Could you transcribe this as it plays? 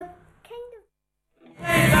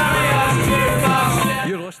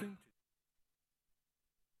listening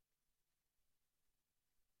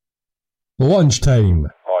to Lunchtime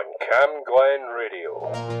on Cam Glen Radio.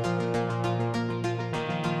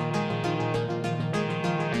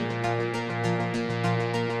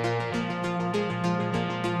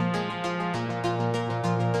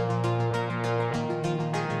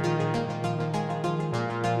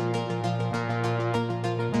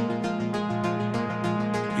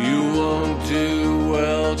 You won't do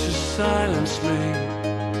well to silence me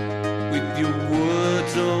with your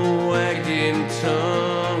words or wagging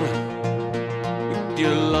tongue, with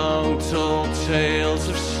your long told tales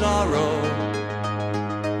of sorrow,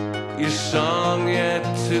 your song yet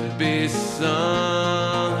to be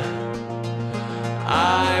sung.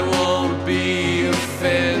 I won't be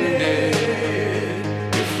offended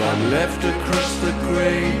if I'm left across the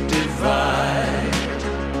great divide.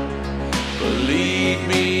 Believe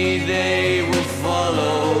me, they will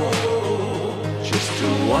follow, just to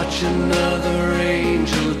watch another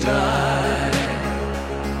angel die.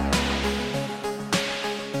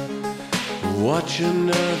 Watch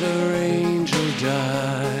another angel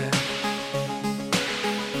die.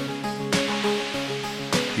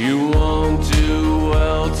 You won't do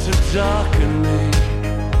well to darken me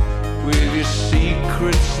with your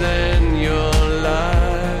secrets and your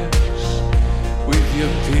lies, with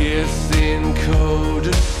your piercing code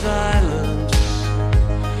of silence.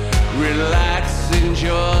 Relax,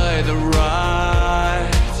 enjoy the ride.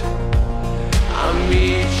 I'll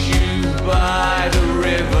meet you by the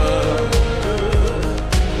river,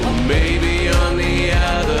 or maybe on the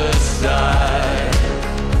other side.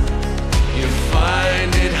 You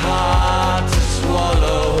find it hard to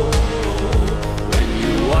swallow when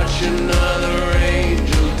you watch another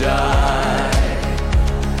angel die.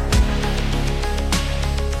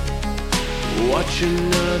 Watch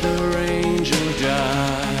another angel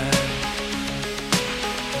die.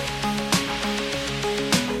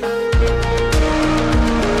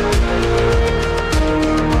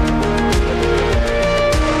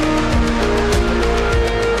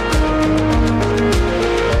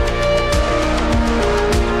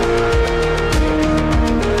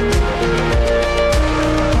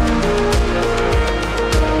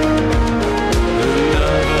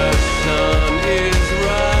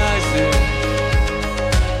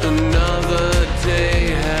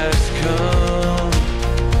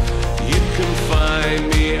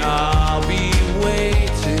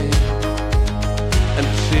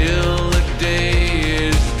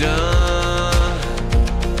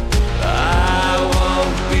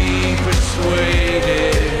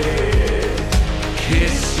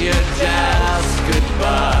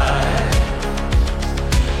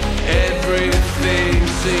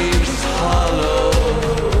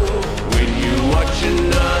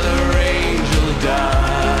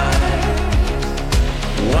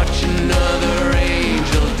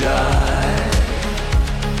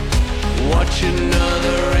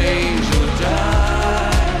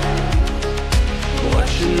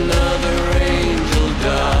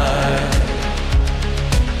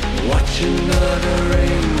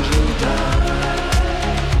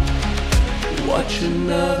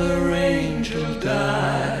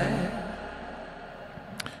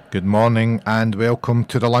 Good morning and welcome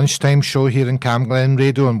to the Lunchtime Show here in Cam Glen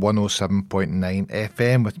Radio on 107.9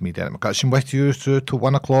 FM with me, Derek McCutcheon, with you through to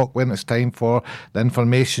 1 o'clock when it's time for the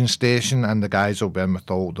information station, and the guys will be in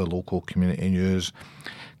with all the local community news.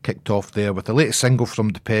 Kicked off there with the latest single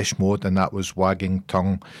from Depeche Mode, and that was Wagging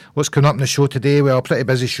Tongue. What's coming up in the show today? Well, a pretty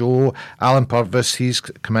busy show. Alan Purvis, he's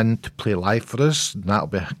come in to play live for us, and that'll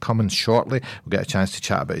be coming shortly. We'll get a chance to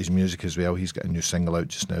chat about his music as well. He's got a new single out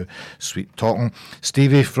just now, Sweet Talking.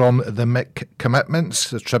 Stevie from the Mick Commitments,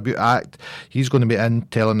 the tribute act, he's going to be in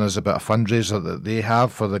telling us about a fundraiser that they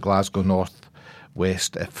have for the Glasgow North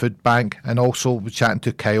West Food Bank, and also we're chatting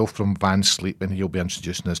to Kyle from Van Sleep, and he'll be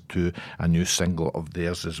introducing us to a new single of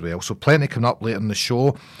theirs as well. So plenty coming up later in the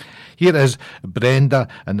show. Here is Brenda,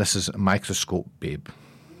 and this is Microscope Babe.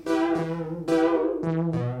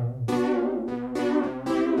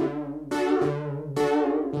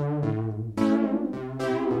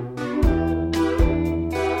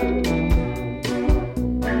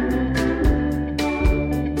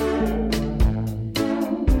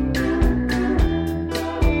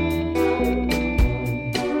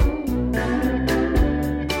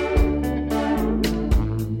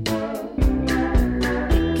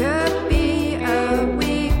 Could be a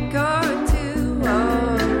week or two.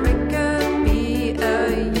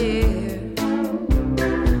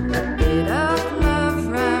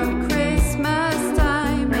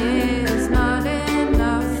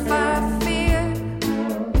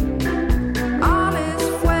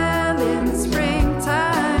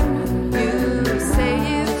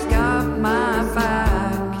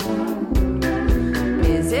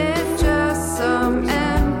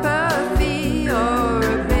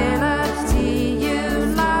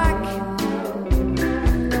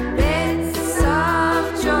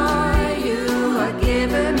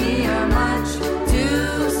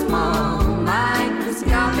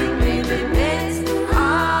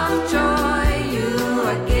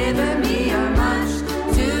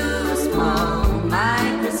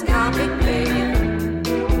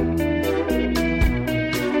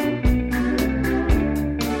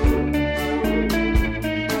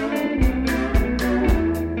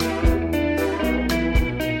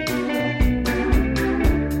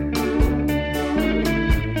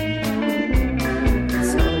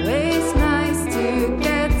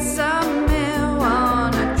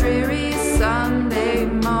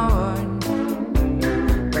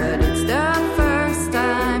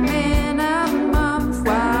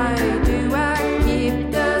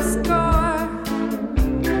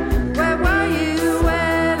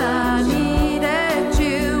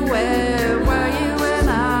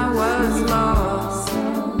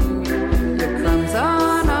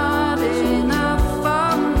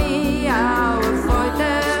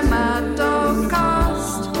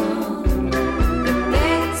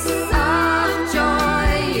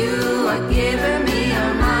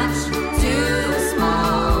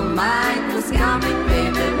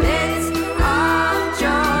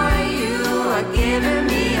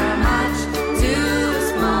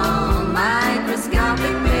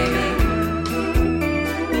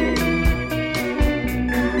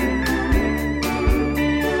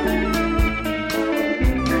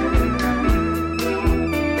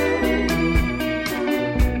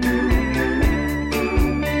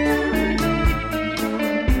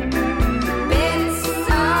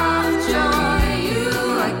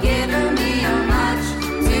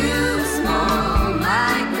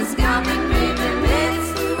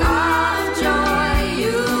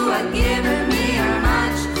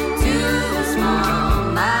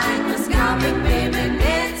 microscopic baby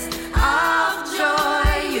bits of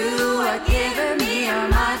joy. You are giving me a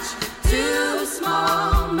much too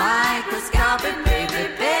small microscopic baby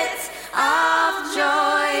bits of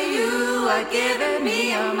joy. You are giving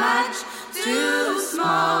me a much too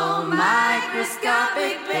small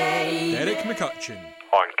microscopic baby. Eric McCutcheon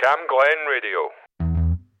on Cam Glen Radio.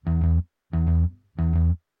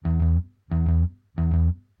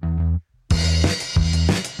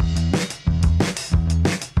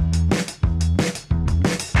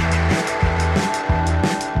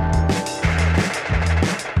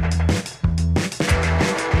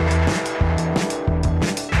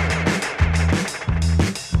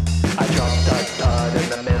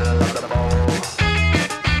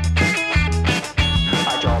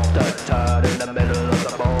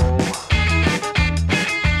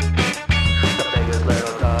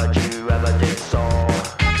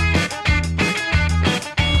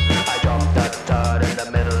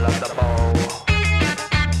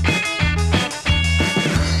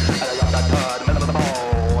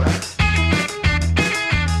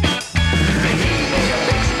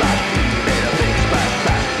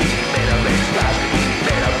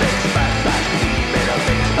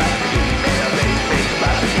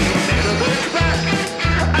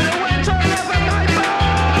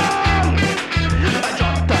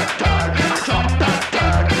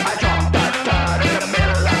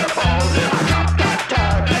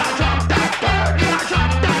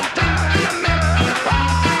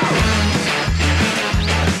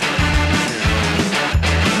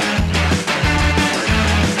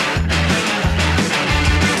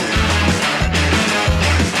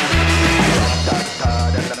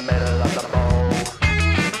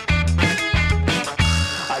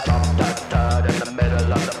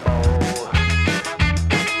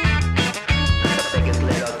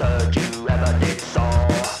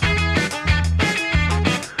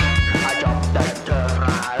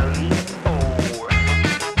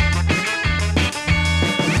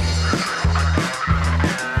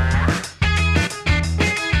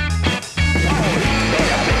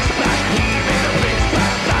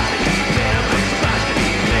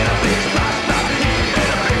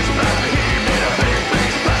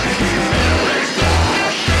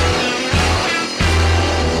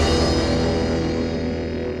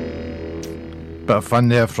 Bit of fun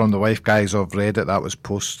there from the Wife Guys of Reddit. That was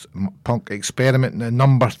Post-Punk Experiment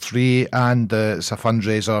number 3, and it's a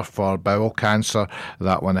fundraiser for bowel cancer.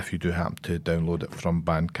 That one, if you do happen to download it from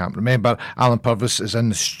Bandcamp. Remember, Alan Purvis is in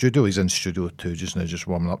the studio. He's in Studio 2 just now, just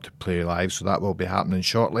warming up to play live, so that will be happening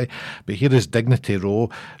shortly. But here is Dignity Row,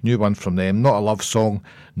 new one from them. Not a love song,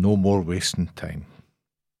 No More Wasting Time.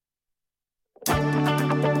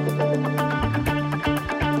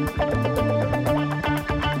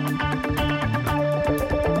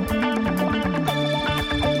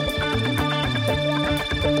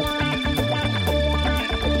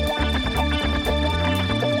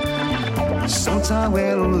 Sometimes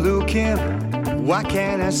when I'm looking, what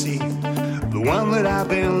can I see? The one that I've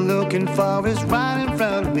been looking for is right in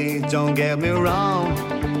front of me. Don't get me wrong,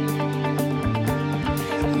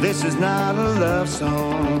 this is not a love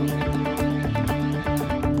song.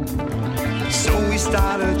 So we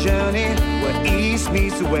start a journey where east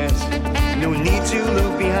meets the west. No need to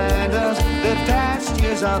look behind us, the past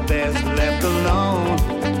years are best left alone.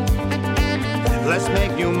 Let's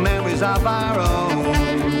make new memories of our own.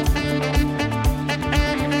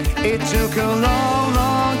 It took a long,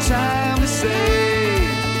 long time to say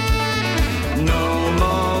no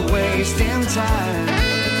more wasting time,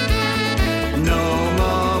 no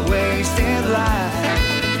more wasted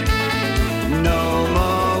life, no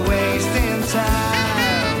more wasting time.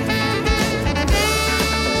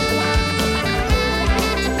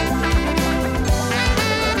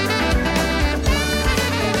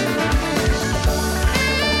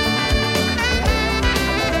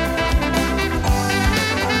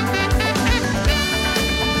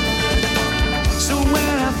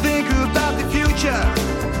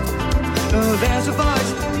 There's a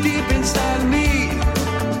voice deep inside me.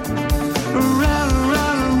 Around,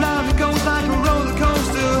 around, around it goes like a roller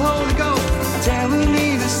coaster. Holy Ghost telling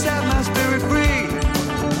me to set my spirit free.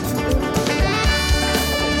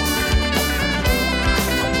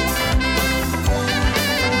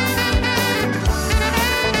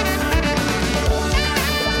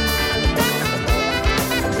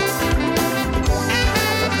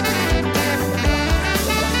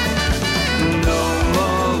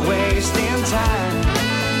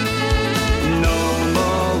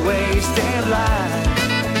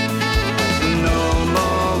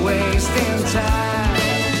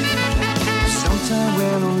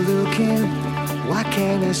 What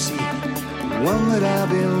can I see? One that I've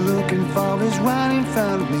been looking for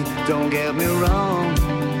me, don't get me wrong.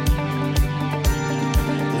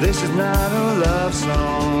 This is not a love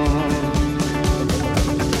song.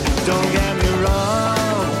 Don't get me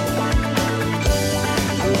wrong.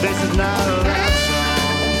 This is not a love song.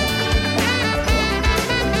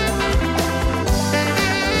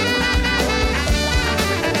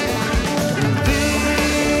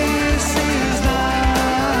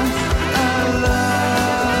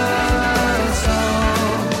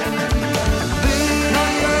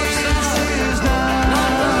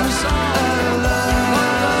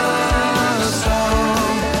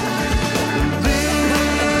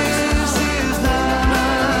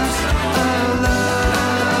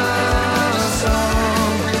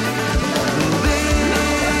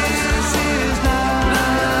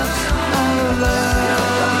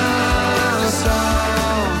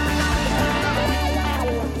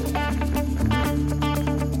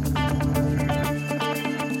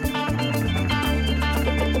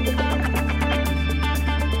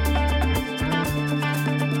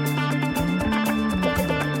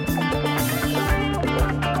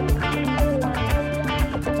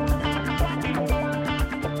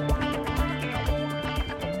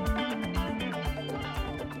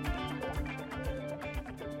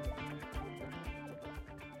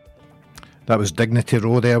 That was Dignity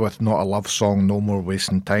Row there with Not a Love Song, No More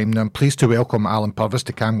Wasting Time. Now, I'm pleased to welcome Alan Purvis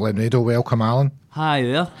to Cam Glen Radio. Welcome, Alan. Hi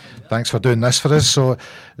there. Thanks for doing this for us. So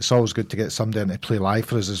it's always good to get somebody in to play live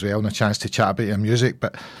for us as well and a chance to chat about your music.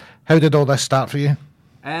 But how did all this start for you?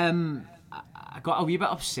 I got a wee bit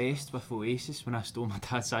obsessed with Oasis when I stole my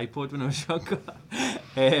dad's iPod when I was younger.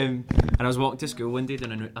 And I was walking to school one day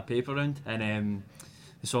doing a paper round, and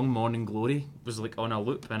the song Morning Glory was like on a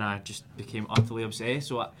loop, and I just became utterly obsessed.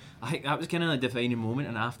 So I think that was kind of a defining moment,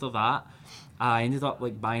 and after that I ended up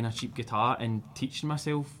like buying a cheap guitar and teaching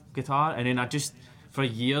myself guitar, and then I just, for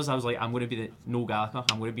years I was like, I'm going to be the Noel Gallagher,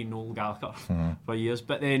 I'm going to be Noel Gallagher for years.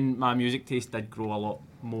 But then my music taste did grow a lot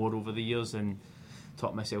more over the years and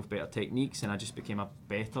taught myself better techniques, and I just became a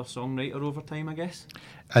better songwriter over time, I guess.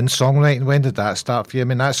 And songwriting, when did that start for you? I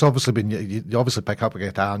mean, that's obviously been, you obviously pick up a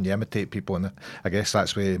guitar and you imitate people, and I guess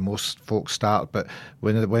that's where most folks start. But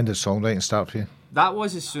when did songwriting start for you? That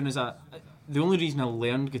was as soon as the only reason I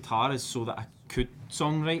learned guitar is so that I could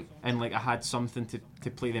songwrite, and like I had something to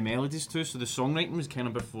play the melodies to. So the songwriting was kind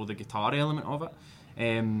of before the guitar element of it,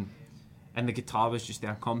 and the guitar was just the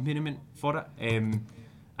accompaniment for it.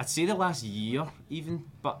 I'd say the last year even,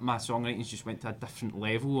 but my songwriting's just went to a different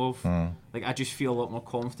level of like, I just feel a lot more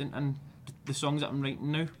confident in the songs that I'm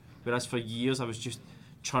writing now, whereas for years I was just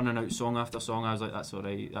churning out song after song. I was like, that's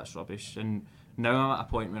alright, that's rubbish. And now I'm at a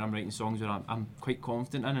point where I'm writing songs where I'm quite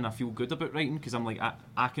confident in, and I feel good about writing, because I'm like,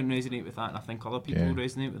 I can resonate with that, and I think other people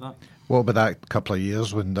resonate with that. What about that couple of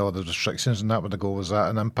years when all the restrictions and that would go? Was that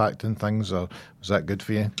an impact in things, or was that good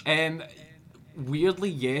for you? Weirdly,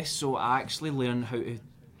 yes. So I actually learned how to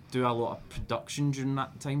do a lot of production during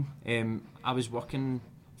that time. I was working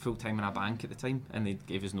full time in a bank at the time, and they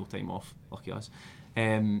gave us no time off, lucky us.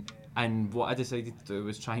 And what I decided to do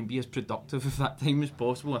was try and be as productive with that time as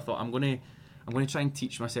possible. I thought, I'm gonna try and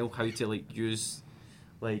teach myself how to like use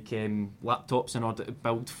like laptops in order to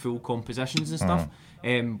build full compositions and stuff.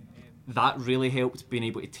 That really helped, being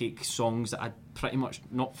able to take songs that I'd pretty much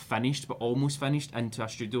not finished but almost finished into a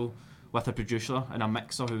studio with a producer and a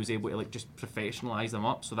mixer who was able to like just professionalise them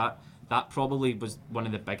up. So that probably was one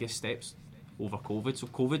of the biggest steps over COVID. So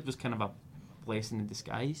COVID was kind of a blessing in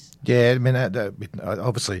disguise. Yeah, I mean,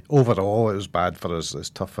 obviously overall it was bad for us. It's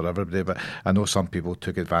tough for everybody, but I know some people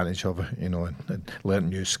took advantage of it, you know, and learnt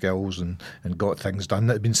new skills and got things done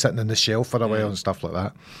that had been sitting on the shelf for a while and stuff like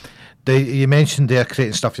that. You mentioned there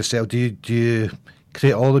creating stuff yourself. Do you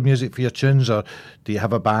create all the music for your tunes, or do you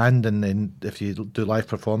have a band? And then if you do live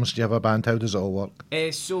performance, do you have a band? How does it all work?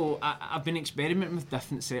 So I've been experimenting with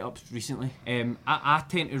different setups recently. I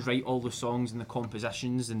tend to write all the songs and the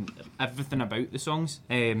compositions and everything about the songs.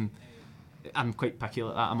 I'm quite picky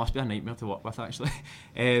like that. I must be a nightmare to work with, actually.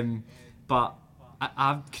 But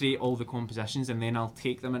I create all the compositions, and then I'll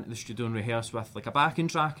take them into the studio and rehearse with like a backing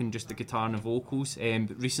track and just the guitar and the vocals.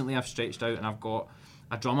 But recently I've stretched out and I've got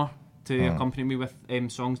a drummer to accompany me with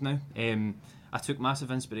songs now. I took massive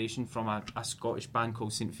inspiration from a Scottish band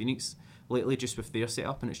called St Phoenix lately, just with their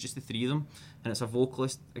setup, and it's just the three of them, and it's a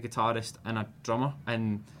vocalist, a guitarist and a drummer,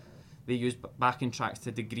 and they use backing tracks to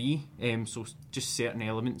a degree, so just certain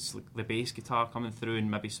elements like the bass guitar coming through and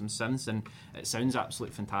maybe some synths, and it sounds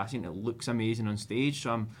absolutely fantastic and it looks amazing on stage.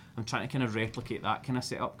 So I'm trying to kind of replicate that kind of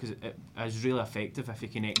setup, because it is really effective if you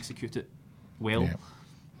can execute it well.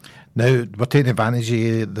 Now, we're taking advantage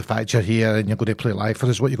of the fact you're here and you're going to play live for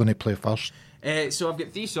us. What are you going to play first? So I've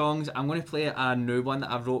got 3 songs. I'm going to play a new one that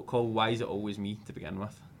I wrote called Why Is It Always Me to begin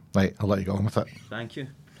with. Right, I'll let you go on with it. Thank you.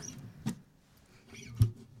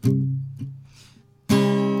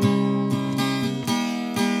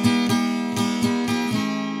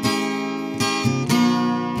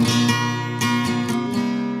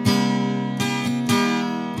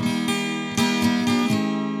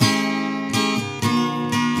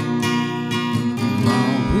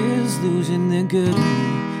 Losing the good in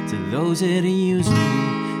me to those that are using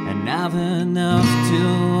me, and I've enough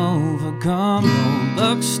to overcome. No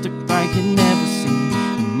looks to I can never see, a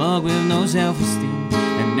mug with no self-esteem,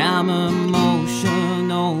 and I'm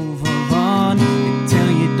emotion overrun. They tell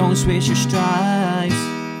you don't switch your stripes,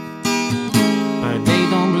 but they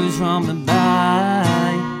don't bruise from the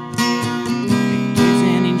bite. It gives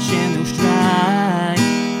an inch and no strike.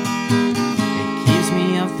 It keeps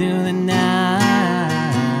me up through the night.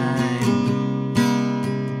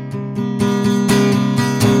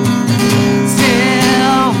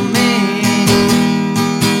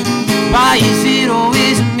 Why is it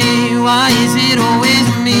always me? Why is it always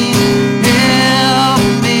me? Help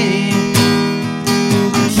me.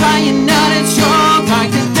 I'm trying not to choke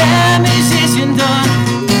like the damage isn't done.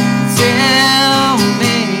 Tell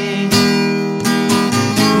me,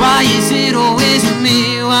 why is it always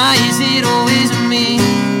me? Why is it always me?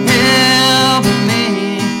 Help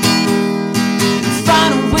me.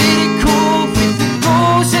 Find a way to cope with the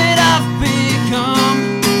ghost that I've become.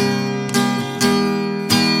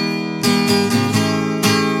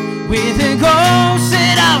 With the ghost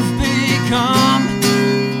that I've become.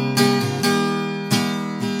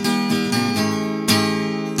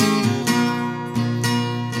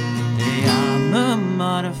 Hey, I'm a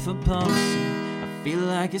martyr for policy. I feel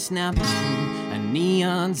like it's snapping through a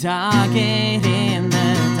neon target in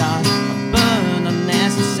the dark. I burn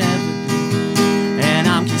unnecessarily, and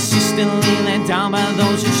I'm consistently let down by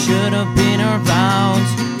those who should have been around.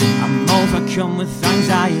 I'm overcome with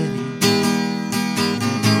anxiety.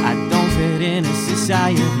 Fit in a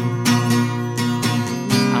society.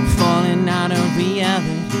 I'm falling out of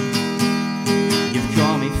reality. You've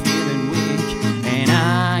got me feeling weak, and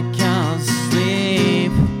I can't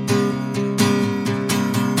sleep.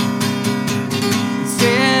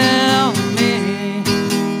 Tell me,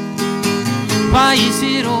 why is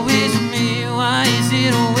it always me? Why is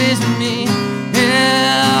it always me?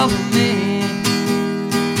 Help me.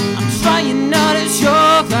 I'm trying not to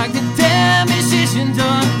choke like the damage isn't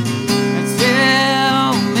done.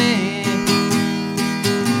 Tell me,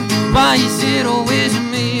 why is it always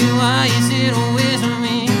me? Why is it always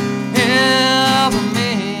me? Help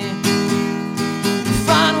me.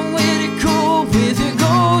 Find a way to cope with the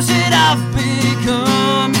ghost that I've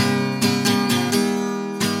become.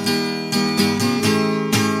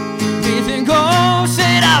 With the ghost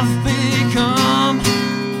that I've become.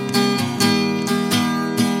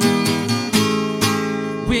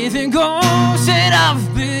 With the ghost that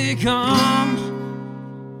I've become.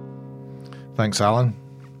 Thanks, Alan.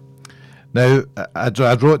 Now,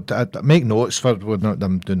 I wrote, I make notes for when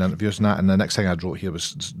I'm doing interviews and that, and the next thing I wrote here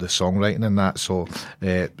was the songwriting and that. So,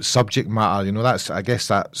 subject matter, you know, I guess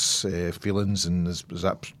that's feelings, and is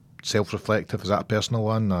that self-reflective? Is that a personal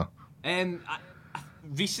one? Or?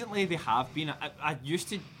 Recently they have been. I used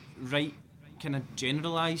to write kind of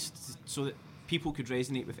generalised so that people could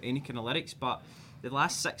resonate with any kind of lyrics, but the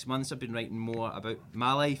last 6 months I've been writing more about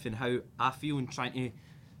my life and how I feel and trying to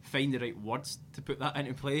find the right words to put that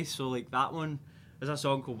into place. So like that one, there's a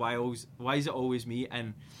song called Why Is It Always Me,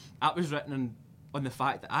 and that was written on the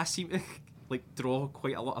fact that I seem to like draw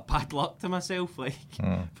quite a lot of bad luck to myself, like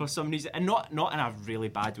for some reason, and not in a really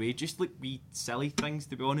bad way, just like wee silly things,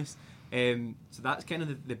 to be honest. So that's kind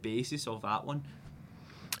of the basis of that one.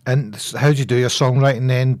 And how do you do your songwriting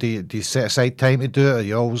then? Do you set aside time to do it? Are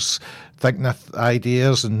you always thinking of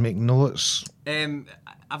ideas and making notes?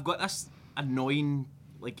 I've got this annoying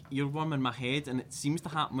like earworm in my head, and it seems to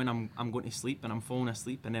happen when I'm going to sleep and I'm falling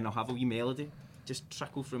asleep, and then I'll have a wee melody just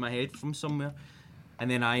trickle through my head from somewhere, and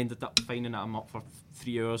then I ended up finding that I'm up for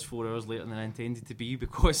 3 hours, 4 hours later than I intended to be,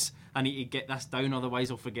 because I need to get this down,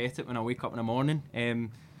 otherwise I'll forget it when I wake up in the morning.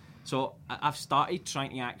 So I've started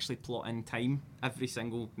trying to actually plot in time every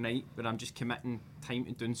single night where I'm just committing time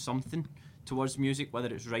to doing something towards music,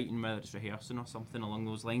 whether it's writing, whether it's rehearsing or something along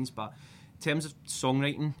those lines. But in terms of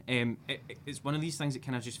songwriting, it's one of these things that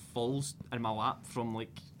kind of just falls in my lap from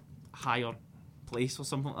like higher place or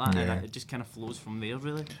something like that, and it just kind of flows from there,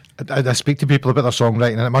 really. I speak to people about their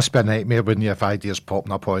songwriting, and it must be a nightmare when you have ideas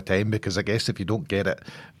popping up all the time, because I guess if you don't get it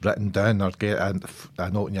written down or get a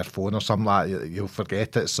note on your phone or something like that, you'll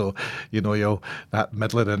forget it. So, you'll that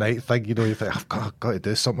middle of the night thing, you think, I've got to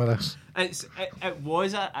do something with this. It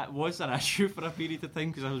was an issue for a period of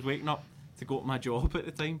time, because I was waking up to go to my job at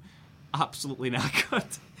the time, absolutely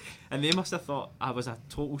knackered. And they must have thought I was a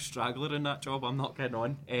total straggler in that job. I'm not getting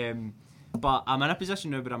on. But I'm in a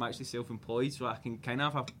position now where I'm actually self-employed, so I can kind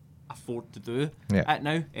of afford to do it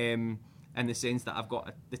now. In the sense that I've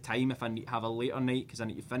got the time, if I have a later night because I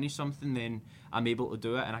need to finish something, then I'm able to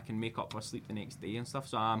do it, and I can make up for sleep the next day and stuff.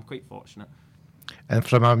 So I'm quite fortunate. And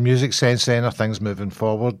from a music sense, then, are things moving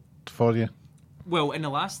forward for you? Well, in the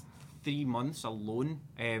last 3 months alone,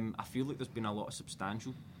 I feel like there's been a lot of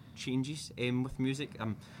substantial changes with music.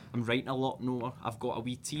 I'm writing a lot more. I've got a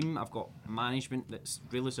wee team. I've got management that's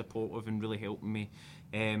really supportive and really helping me.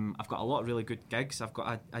 I've got a lot of really good gigs. I've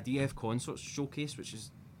got a DF Concerts showcase, which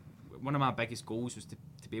is one of my biggest goals, was to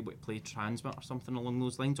be able to play Transmit or something along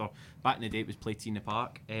those lines, or back in the day it was play Tina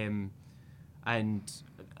Park. And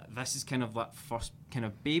this is kind of like first kind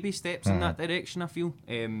of baby steps in that direction, I feel.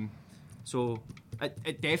 So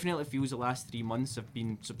it definitely feels the last 3 months have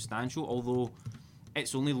been substantial, although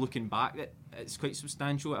it's only looking back that it's quite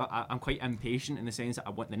substantial. I'm quite impatient in the sense that I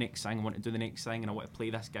want the next thing, I want to do the next thing, and I want to play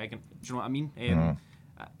this gig. And, do you know what I mean?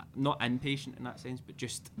 Not impatient in that sense, but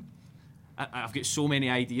just I've got so many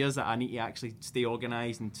ideas that I need to actually stay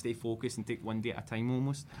organised and stay focused and take one day at a time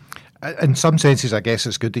almost. In some senses, I guess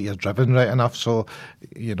it's good that you're driven right enough. So,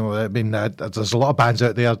 I mean, there's a lot of bands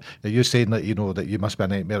out there. You're saying that, that you must be a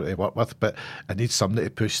nightmare to work with, but I need somebody to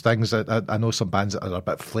push things. I know some bands that are a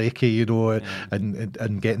bit flaky,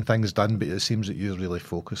 and getting things done, but it seems that you're really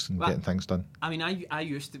focused on getting things done. I mean, I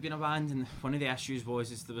used to be in a band, and one of the issues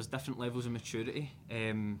was there was different levels of maturity,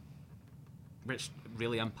 which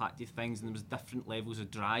really impacted things, and there was different levels of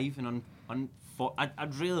drive, and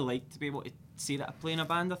I'd really like to be able to say that I play in a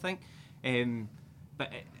band, I think,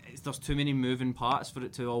 but there's too many moving parts for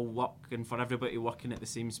it to all work and for everybody working at the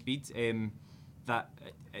same speed, that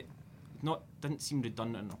it didn't seem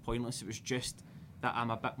redundant or pointless. It was just that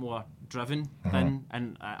I'm a bit more driven than,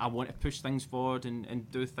 and I want to push things forward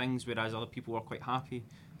and do things, whereas other people were quite happy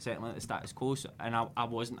settling at the status quo, and I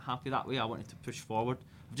wasn't happy that way. I wanted to push forward.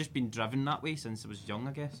 I've just been driven that way since I was young,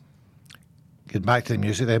 I guess. Get back to the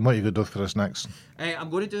music then. What are you going to do for us next? I'm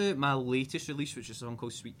going to do my latest release, which is a song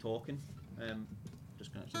called Sweet Talking.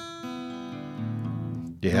 Just going to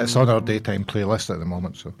it's on our daytime playlist at the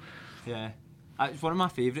moment. So yeah, it's one of my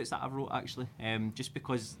favourites that I wrote, actually, just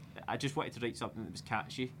because I just wanted to write something that was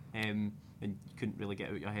catchy, and you couldn't really get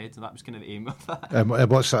out your head, so that was kind of the aim of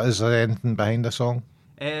that. Is there anything behind the song?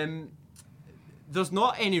 There's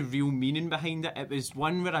not any real meaning behind it. It was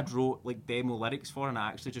one where I'd wrote like demo lyrics for, and I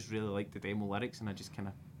actually just really liked the demo lyrics, and I just kind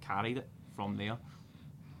of carried it from there.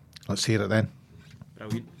 Let's hear it then.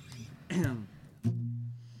 Brilliant.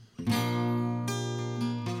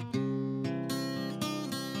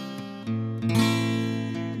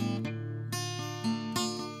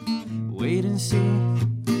 Wait and see,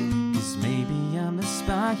 'cause maybe I'm the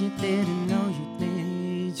spark you didn't know you'd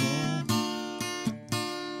need, yeah.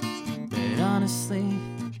 But honestly,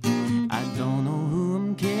 I don't know who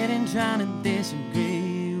I'm kidding, trying to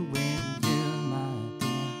disagree with you, my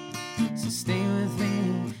dear. So stay with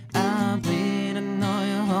me, I'll bleed, I know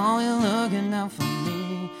you're always looking out for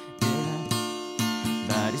me, yeah.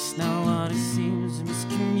 But it's not what it seems,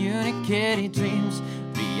 miscommunicated dreams,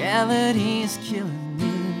 reality is killing me.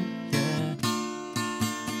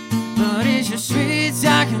 But it's your sweet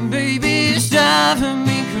talking, baby, it's driving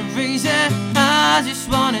me crazy. I just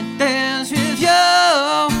wanna dance with you.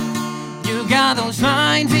 You got those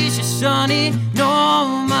fine features, sonny. No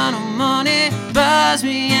amount of money buys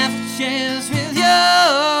me half a chance with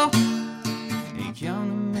you. Hey,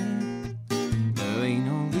 come to me, there ain't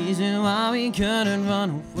no reason why we couldn't run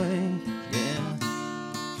away, yeah.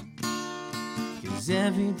 'Cause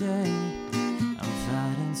every day I'm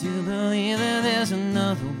fighting to believe that there's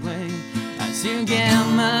another way to get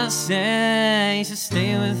my say. So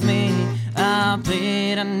stay with me, I'll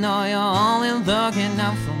bleed, I know you're only looking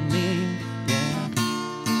out for me,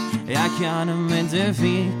 yeah. I kinda meant to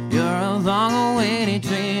defeat, you're a long-awaited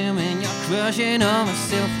dream, and you're crushing on my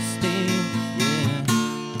self-esteem, yeah.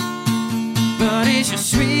 But it's your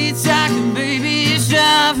sweet talking, baby, it's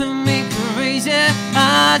driving me crazy.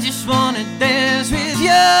 I just wanna dance with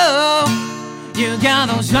you. You got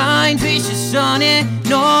those fine features, sonny.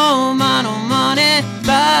 No amount of money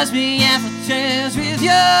buys me half a chance with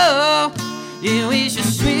you. You is your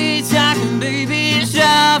sweet talking, baby, it's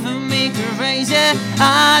driving me crazy.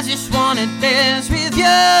 I just wanna dance with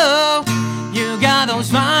you. You got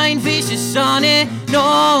those fine features on it,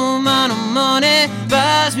 no amount of money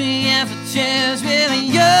buys me half a chance with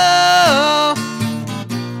you.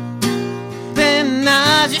 Then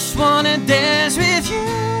I just wanna dance with you.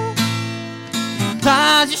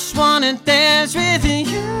 I just wanna dance with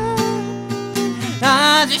you.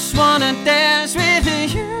 I just wanna dance with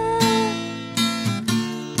you.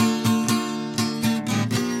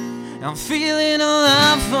 I'm feeling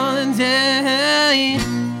alive for the day.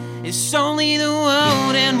 It's only the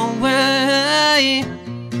world and my way.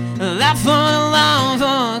 Life for the long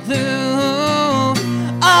for a clue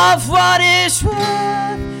of what is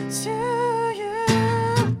worth to you.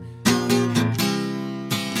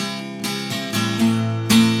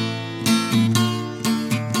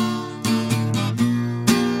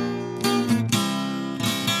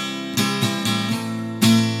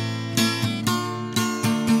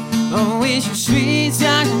 Oh, it's your sweet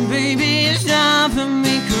talking, baby, it's driving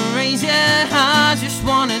me crazy. I just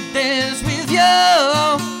wanna dance with you.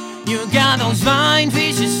 You got those fine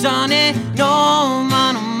features on it, no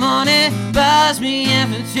amount of money buys me half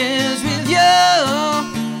a chance with you.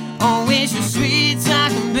 Oh, it's your sweet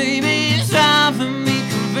talking, baby, it's driving me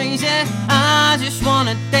crazy. I just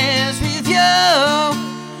wanna dance with you.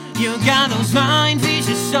 You got those fine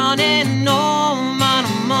features on it, no amount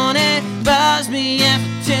of money buys me half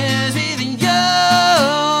a chance with you.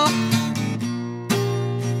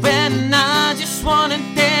 When I just wanna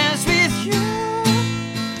dance with you.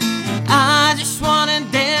 I just wanna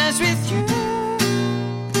dance with you.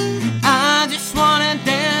 I just wanna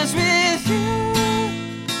dance with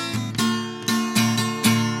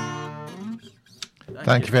you.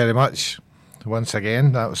 Thank you very much. Once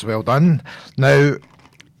again, that was well done. Now,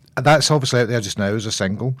 that's obviously out there just now as a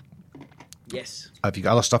single. Yes. Have you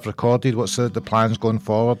got other stuff recorded? What's the plans going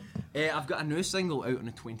forward? I've got a new single out on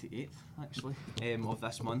the 28th, actually, of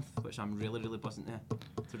this month, which I'm really, really buzzing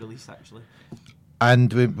to release, actually.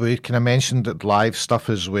 And we kind of mentioned that live stuff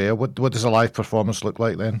as well. What does a live performance look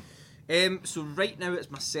like then? So right now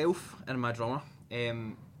it's myself and my drummer.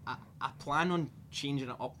 I plan on changing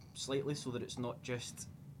it up slightly so that it's not just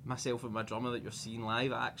myself and my drummer that you're seeing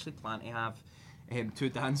live. I actually plan to have two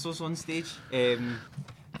dancers on stage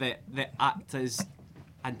that act as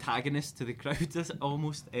antagonists to the crowd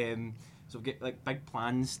almost. So I've got like big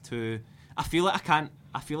plans to. I feel like I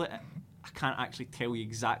can't actually tell you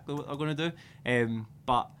exactly what they're going to do,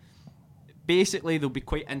 but basically they'll be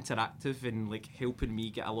quite interactive and like helping me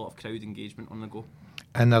get a lot of crowd engagement on the go.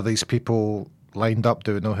 And are these people lined up?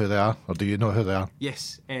 Do we know who they are, or do you know who they are?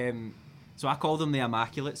 Yes. So I call them the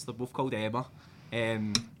Immaculates. They're both called Emma.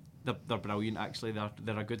 They're brilliant actually.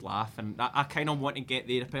 They're a good laugh, and I kind of want to get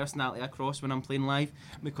their personality across when I'm playing live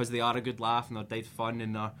because they are a good laugh and they're dead fun,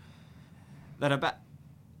 and they're a bit.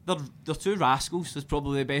 They're two rascals, is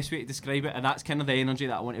probably the best way to describe it, and that's kind of the energy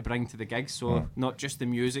that I want to bring to the gigs. So not just the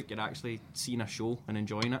music, you're actually seeing a show and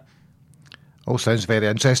enjoying it. All sounds very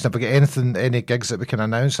interesting. Have we got any gigs that we can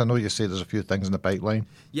announce? I know you say there's a few things in the pipeline.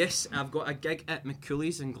 Yes, I've got a gig at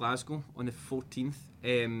McCooley's in Glasgow on the 14th,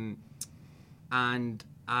 and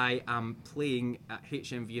I am playing at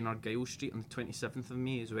HMV in Argyle Street on the 27th of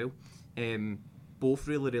May as well. Both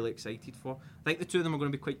really, really excited for. I think the two of them are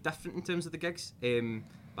going to be quite different in terms of the gigs,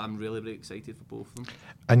 but I'm really, really excited for both of them.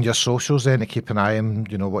 And your socials then, to keep an eye on,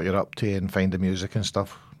 what you're up to and find the music and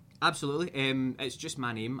stuff? Absolutely. It's just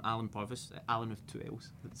my name, Alan Purvis, Alan with two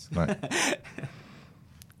L's. Right.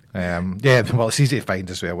 Well, it's easy to find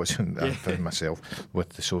as well, which I found myself with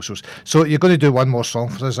the socials. So you're going to do one more song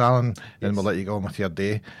for us, Alan, and we'll let you go on with your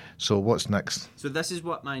day. So what's next? So this is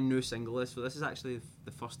what my new single is. So this is actually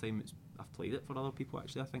the first time I've played it for other people,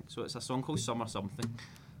 actually, I think. So it's a song called Summer Something.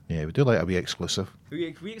 Yeah, we do like a wee exclusive. We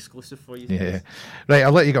exclusive for you. Yeah. Right,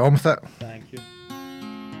 I'll let you get on with it. Thank you.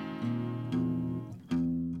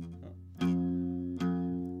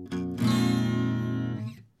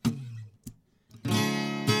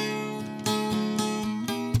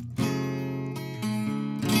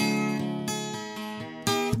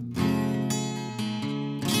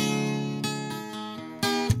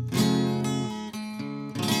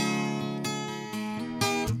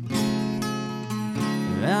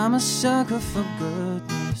 I'm a sucker for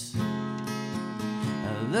goodness.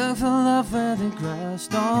 I look for love where the grass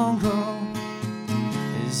don't grow.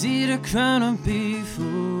 Is it a crime to be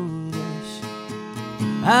foolish?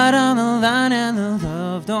 Out on the line and the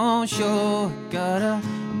love don't show.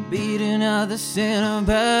 I'm beating out the sin of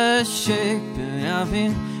bad shape, and I've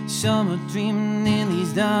been summer dreaming in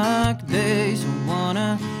these dark days. I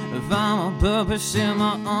wanna found my purpose in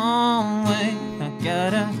my own way. I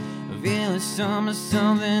gotta feel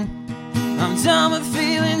something. I'm done with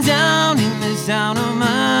feeling down in this town of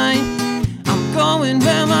mine. I'm going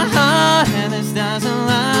where my heart and the stars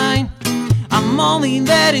align. I'm only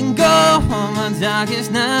letting go on my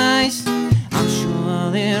darkest nights. I'm sure a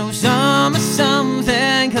little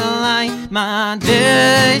something can light my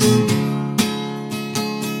days.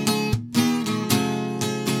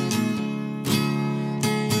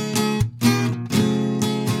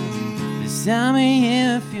 This time of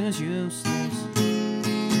year feels useless.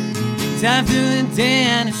 Dive through the day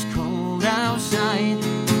and it's cold outside.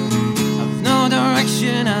 I've no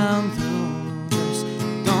direction, I'm through this.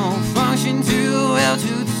 Don't function too well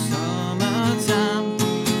to the summertime.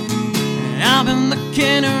 And I've been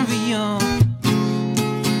looking around,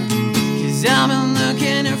 'cause I've been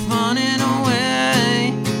looking at running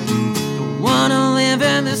away. Don't wanna live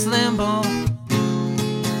in this limbo.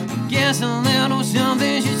 I guess a little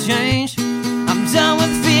something should change. I'm done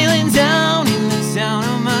with feeling down in this town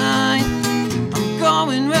of mine. I'm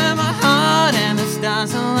going where my heart and the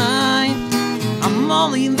stars align. I'm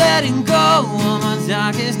only letting go on my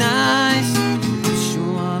darkest nights. I'm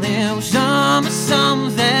sure there's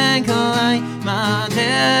something can light my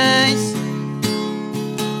days.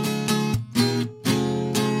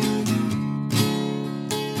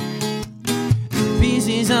 The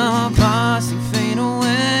pieces of my past they fade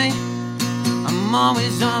away. I'm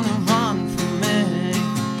always on the run from me.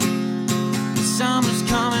 The summer's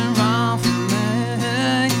coming round for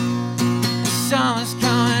me. The summer's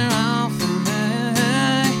coming round for me.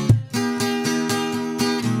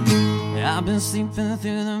 I've been sleeping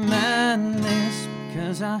through the madness,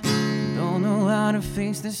 'cause I don't know how to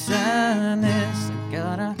face the sadness. I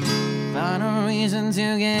gotta find a reason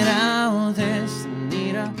to get out this. I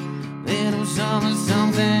need a little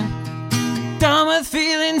something. Done with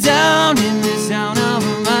feeling down in this town of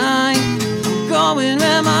mine. I'm going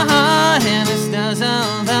where my heart and the stars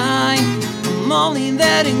align. I'm only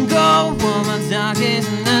letting go on my darkest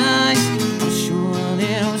nights. I'm sure a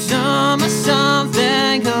little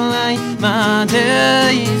something can light my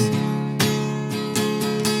days.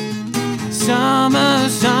 Summer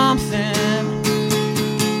something.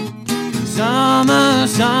 Summer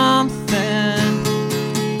something.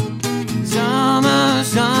 Summer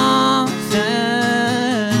something.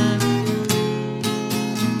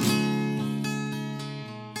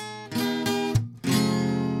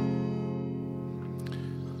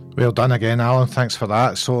 Well done again, Alan. Thanks for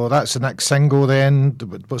that. So that's the next single then.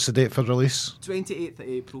 What's the date for release? 28th of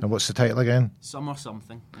April. And what's the title again? Summer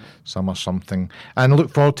something. Summer something. And I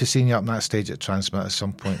look forward to seeing you up on that stage at Transmit at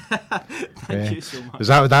some point. Thank you so much. Is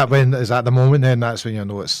that the moment then? That's when you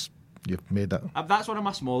know you've made it. That's one of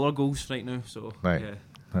my smaller goals right now. So Right. yeah.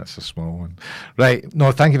 That's a small one. Right.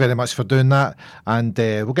 No, thank you very much for doing that. And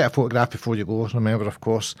we'll get a photograph before you go, remember, of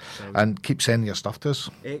course. And keep sending your stuff to us.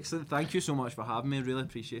 Excellent. Thank you so much for having me. Really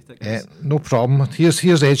appreciate it, guys. No problem.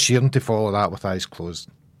 Here's Ed Sheeran to follow that with Eyes Closed.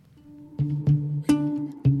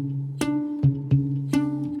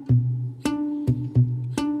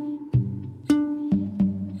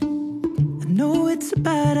 I know it's a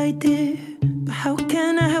bad idea, but how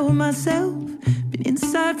can I help myself? Been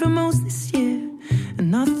inside for most this year,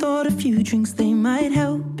 and I thought a few drinks, they might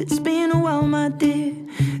help. It's been a while, my dear,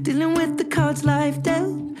 dealing with the cards life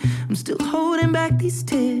dealt. I'm still holding back these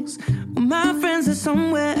tears, well, my friends are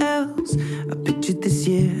somewhere else. I pictured this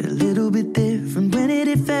year a little bit different when it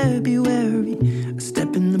hit February. A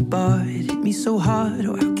step in the bar, it hit me so hard.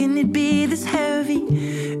 Oh, how can it be this heavy?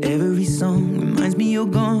 Every song reminds me you're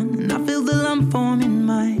gone, and I feel the lump form in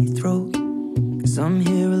my throat, 'cause I'm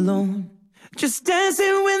here alone, just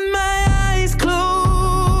dancing with my eyes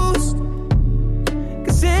closed.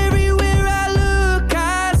 'Cause everywhere I look,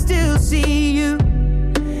 I still see you.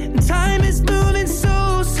 And time is moving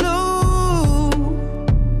so slow,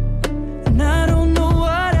 and I don't know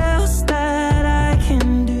what else that I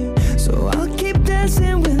can do. So I'll keep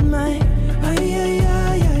dancing with my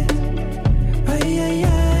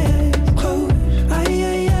closed.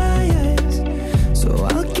 So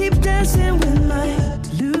I'll keep dancing with my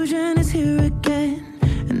delusion is here again,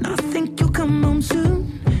 and I think you'll come home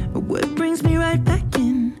soon. But what brings me right back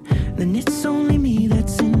in? Then it's only me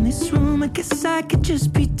that's in this room. I guess I could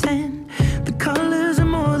just pretend the colors are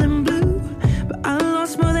more than blue, but I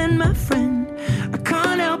lost more than my friend. I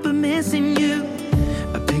can't help but missing you.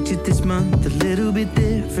 I pictured this month a little bit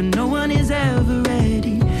different. No one is ever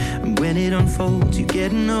ready, and when it unfolds, you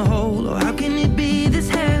get in a hole. Oh, how can it be this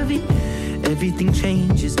heavy? Everything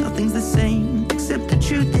changes, nothing's the same, except the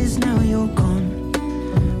truth is now you're gone.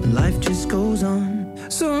 Life just goes on.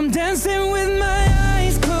 So I'm dancing with my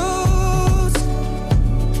eyes closed.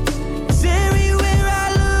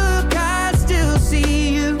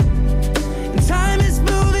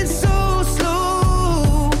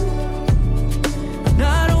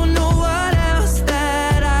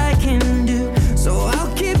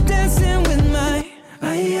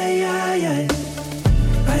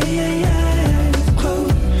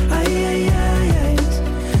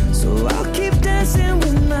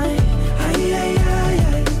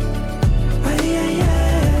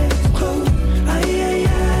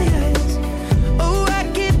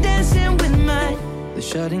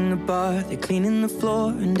 cleaning the floor,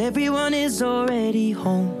 and everyone is already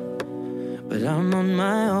home, but I'm on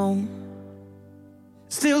my own,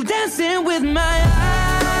 still dancing with my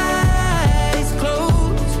eyes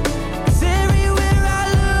closed. 'Cause everywhere I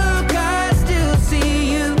look, I still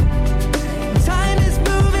see you. Time is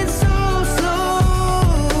moving so slow,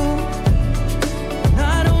 and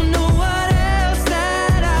I don't know what else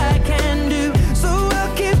that I can do, so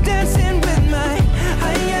I'll keep dancing with my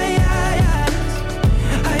eyes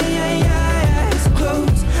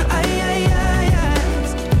closed. Eyes.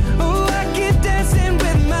 Oh, I keep dancing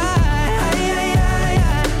with my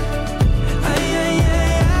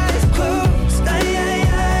eyes closed.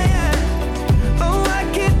 Oh, I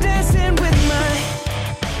keep dancing with my.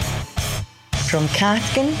 From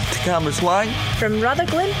Cathkin to Cambuslang, from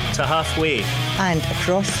Rutherglen to halfway, and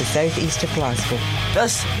across the southeast of Glasgow.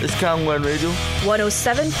 this is Camglen Radio.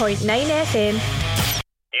 107.9 FM.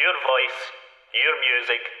 your voice, your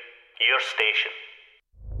music, your station.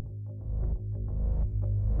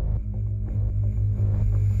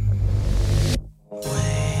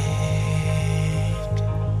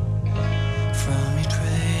 From your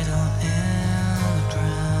cradle in the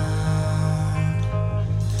ground,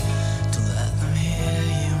 to let them hear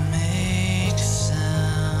you make a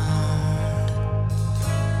sound.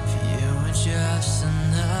 For you were just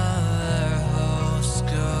another host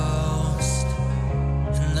ghost,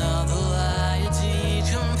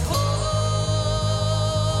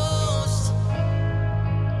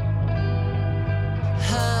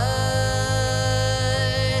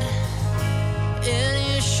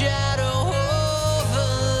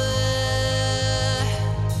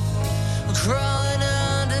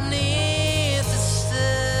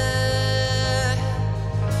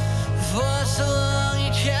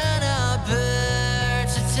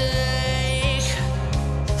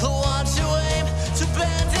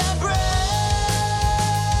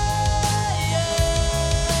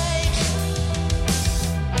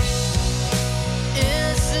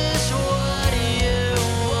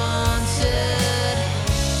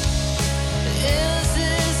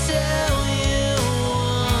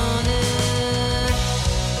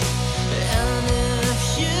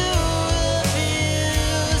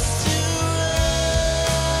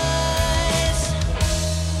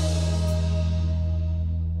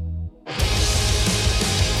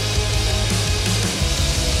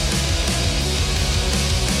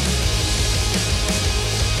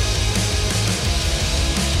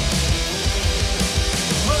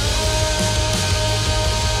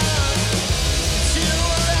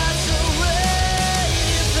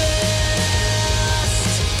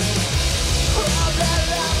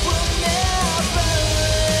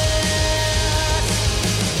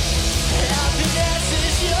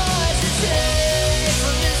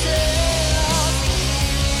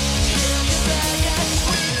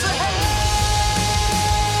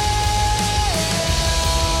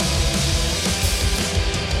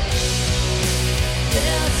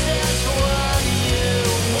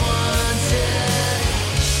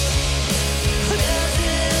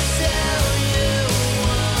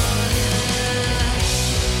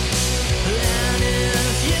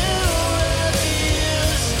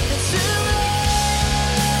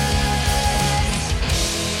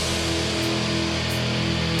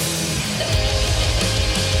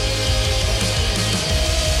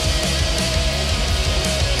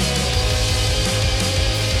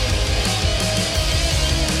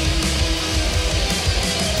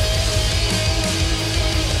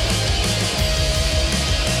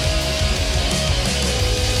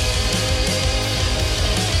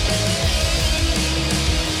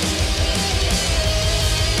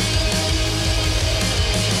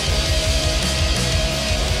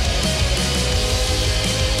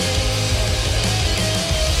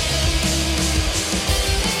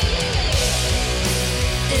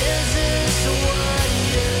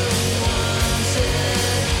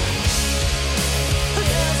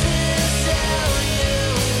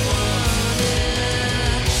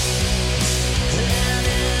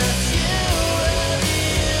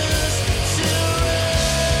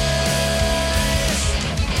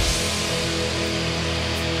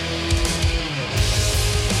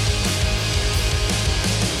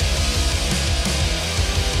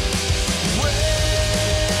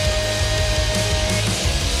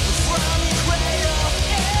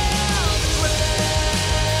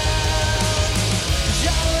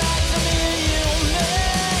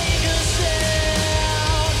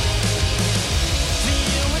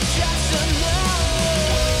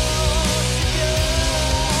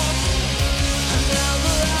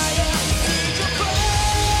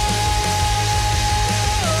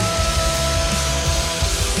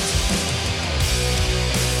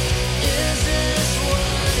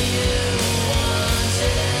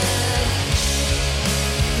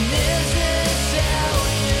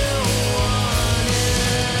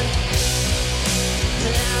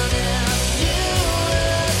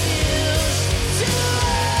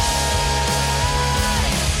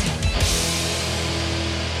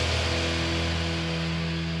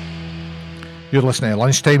 You're listening to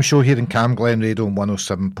Lunchtime Show here in Cam Glen Radio on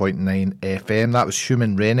 107.9 FM. That was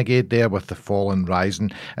Human Renegade there with The Fall and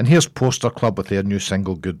Rising. And here's Poster Club with their new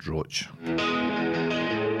single, Good Roach.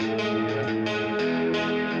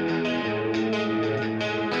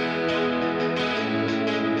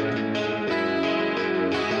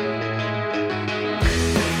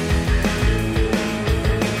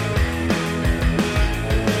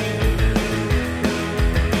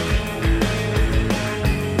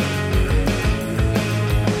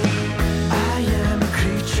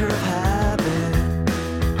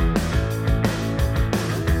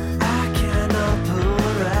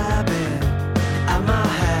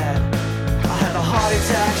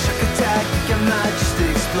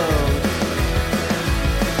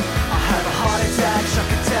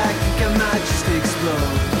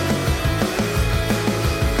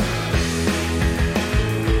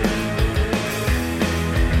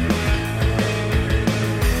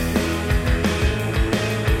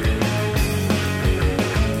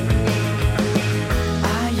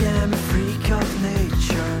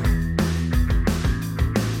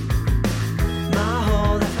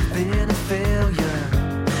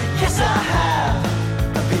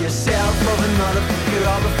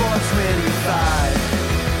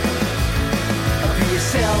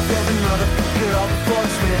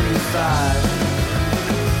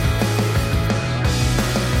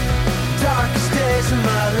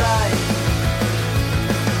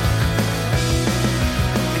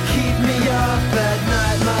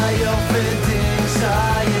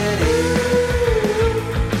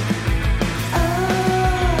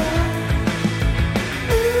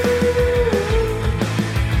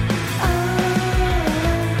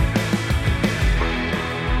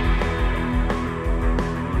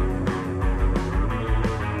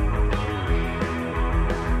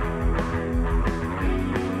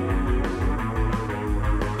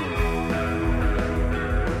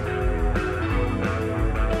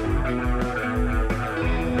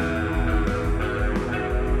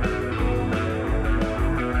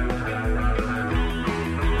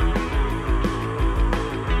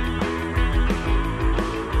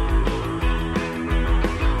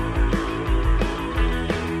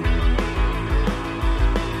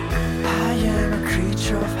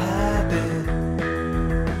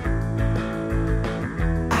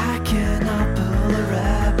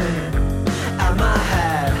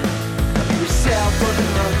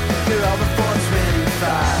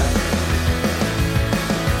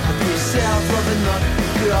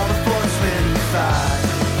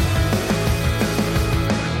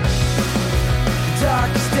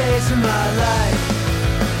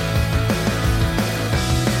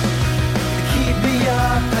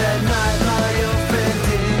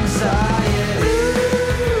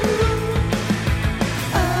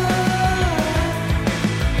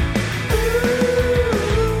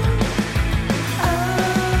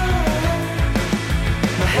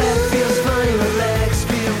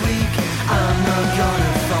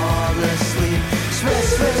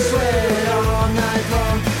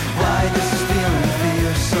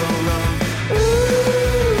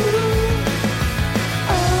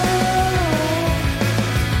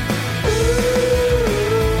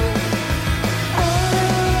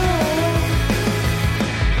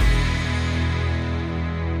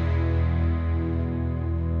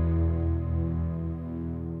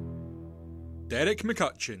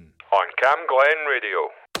 McCutcheon on Cam Glen Radio.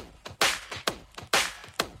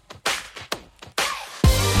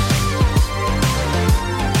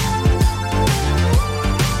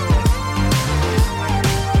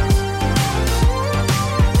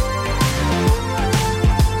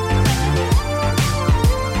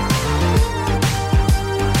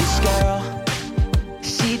 This girl,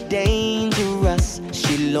 she dangerous,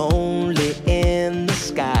 she lonely in the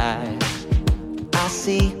sky. I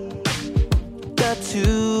see the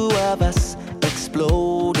two of us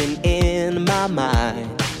exploding in my mind.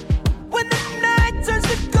 When the night turns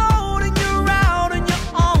to gold and you're out on your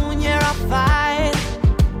own, yeah, I fight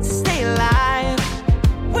to stay alive.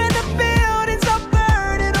 When the buildings are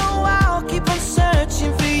burning, oh, I'll keep on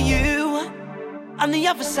searching for you on the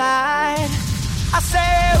other side. I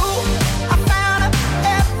say, ooh, I found her.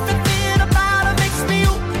 Everything about her makes me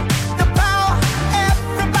ooh. The power,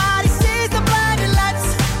 everybody sees the blinding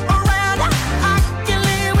lights around her. I can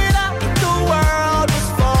live without the world was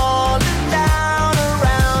falling down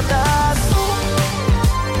around us. Ooh,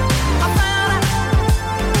 I found her.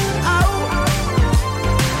 Oh,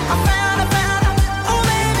 I found her. Oh,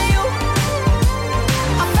 baby, ooh,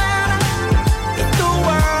 I found her. If the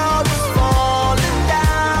world was falling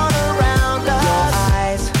down around us. Your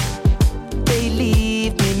eyes, they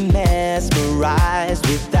leave me mesmerized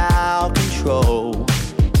without control.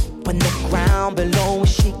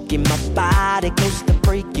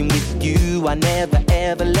 you, I never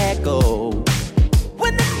ever let go.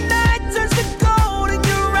 When the night turns to gold and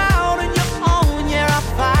you're out on your own, yeah, I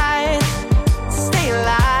fight to stay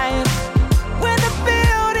alive. When the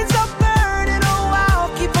buildings are burning, oh, I'll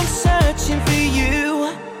keep on searching for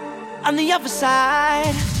you on the other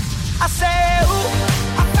side. I say, ooh,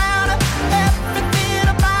 I found everything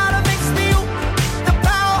about her makes me ooh, the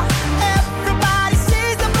power. Everybody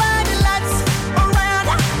sees the blinding lights around.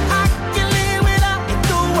 I can live without if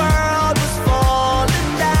the world was falling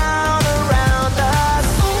down around us.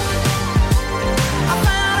 Ooh, I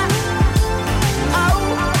found her. Oh,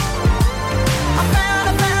 I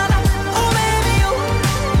found her. Oh, baby, ooh,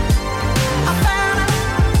 I found her.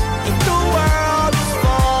 If the world was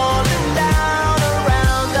falling down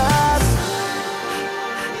around us.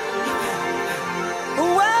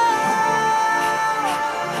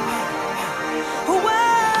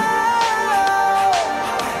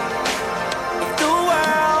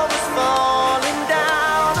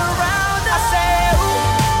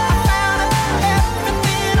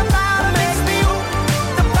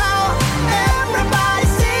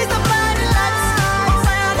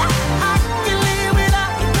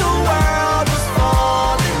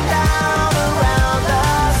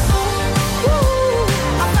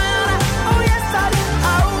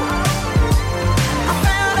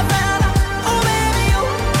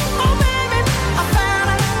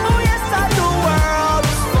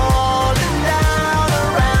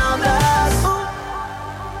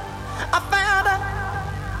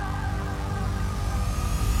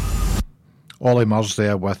 Ollie Murs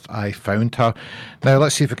there with I Found Her. Now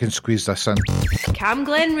let's see if we can squeeze this in. Cam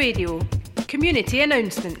Glen Radio. Community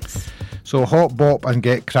announcements. So hot bop and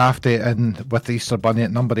get crafty in with the Easter Bunny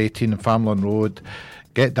at number 18 in Famlon Road.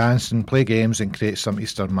 Get dancing, play games and create some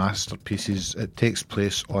Easter masterpieces. It takes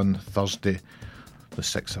place on Thursday the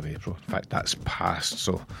 6th of April. In fact, that's past,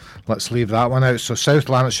 so let's leave that one out. So South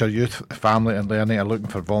Lanarkshire Youth, Family and Learning are looking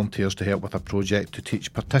for volunteers to help with a project to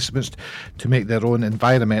teach participants to make their own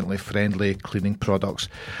environmentally friendly cleaning products.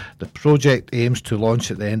 The project aims to launch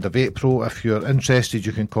at the end of April. If you're interested,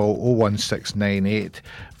 you can call 01698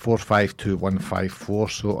 452 154.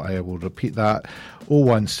 So I will repeat that,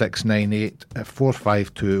 01698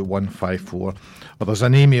 452 154. Well, there's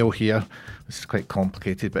an email here. This is quite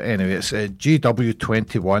complicated, but anyway, it's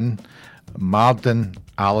GW21 Marden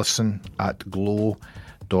Allison at glow.sch.uk.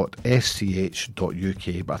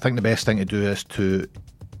 But I think the best thing to do is to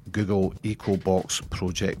Google EcoBox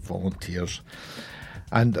Project Volunteers.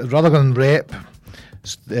 And Rutherglen Rep,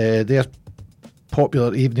 their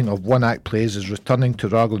popular evening of one-act plays is returning to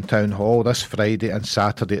Rutherglen Town Hall this Friday and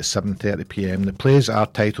Saturday at 7:30pm. The plays are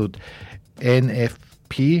titled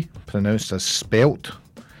NFP, pronounced as Spelt,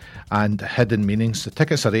 and Hidden Meanings. The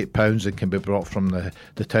tickets are £8 and can be brought from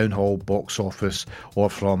the Town Hall box office or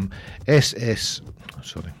from SLLC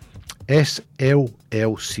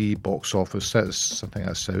box office. That's, I think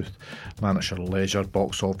that's South Lanarkshire Leisure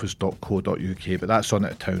boxoffice.co.uk, but that's on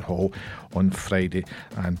at Town Hall on Friday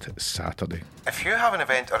and Saturday. If you have an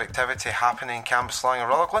event or activity happening in Cambuslang or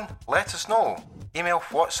Rutherglen, let us know. Email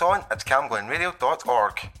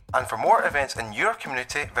whatson@camglenradio.org. And for more events in your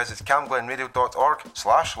community, visit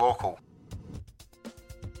camglenradio.org/local.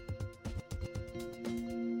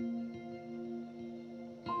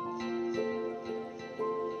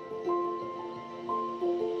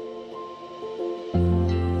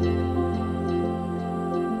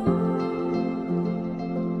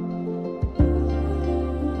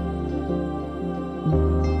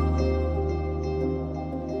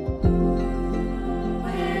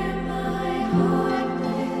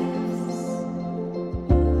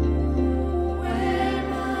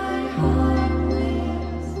 Where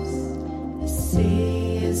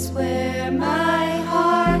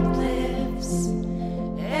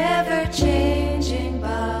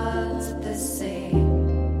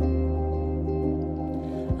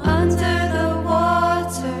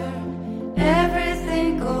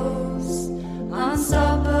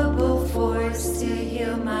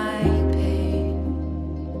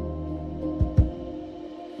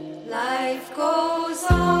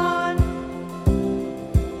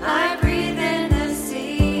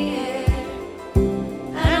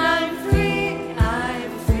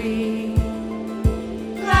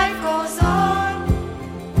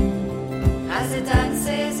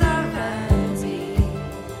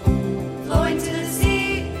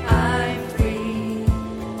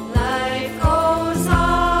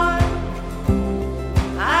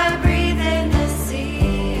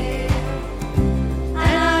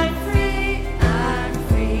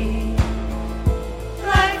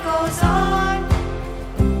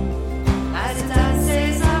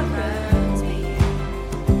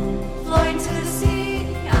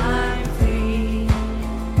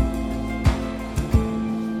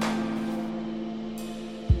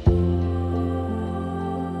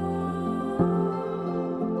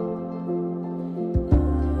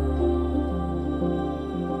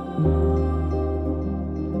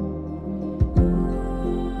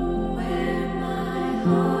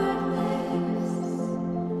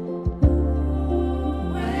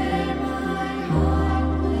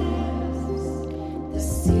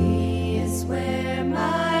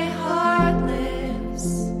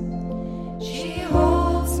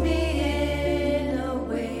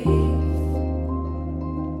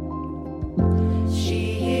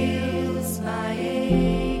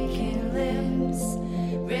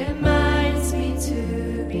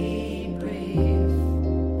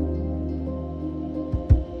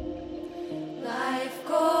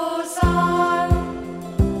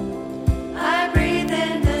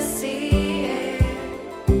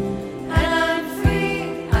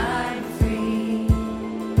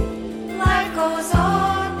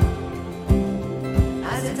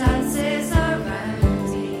dances around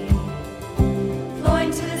me,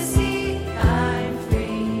 flowing to the sea, I'm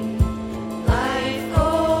free. Life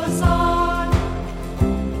goes on,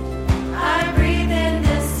 I breathe in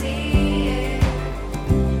the sea air,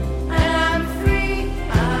 and I'm free,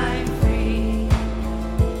 I'm free.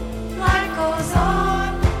 Life goes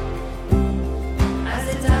on as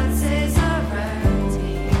it dances around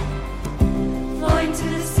me, flowing to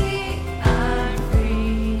the sea, I'm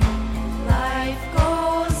free. Life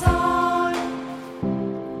goes on,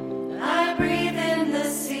 I breathe in the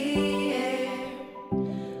sea air,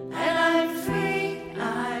 and I'm free,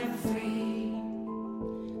 I'm free.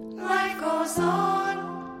 Life goes on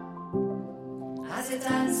as it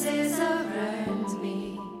dances around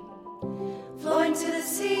me, flowing to the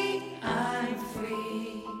sea, I'm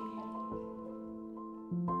free.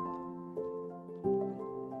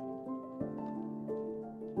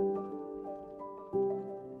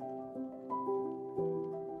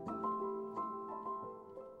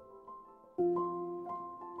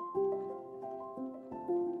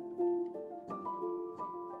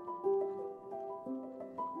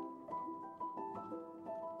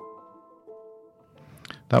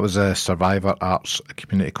 That was a Survivor Arts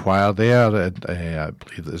Community Choir there. I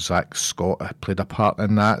believe that Zach Scott played a part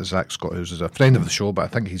in that. Zach Scott, who's a friend of the show, but I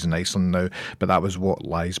think he's in Iceland now. But that was What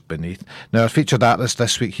Lies Beneath. Now, our featured artist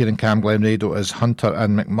this week here in Cam Glen Radio is Hunter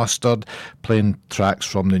and McMustard, playing tracks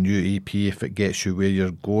from the new EP, If It Gets You Where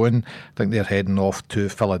You're Going. I think they're heading off to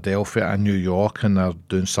Philadelphia and New York, and they're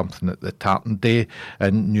doing something at the Tartan Day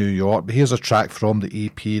in New York. But here's a track from the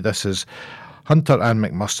EP. This is Hunter and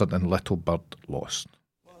McMustard and Little Bird Lost.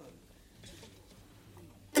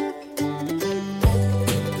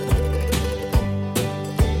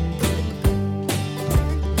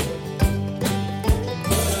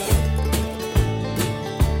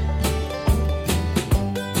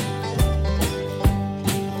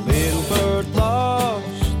 Little bird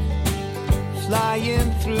lost,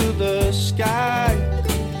 flying through the sky.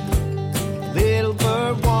 Little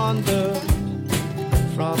bird wandered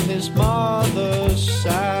from his mother's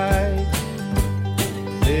side.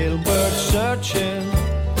 Little bird searching,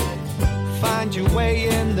 find your way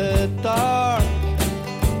in the dark.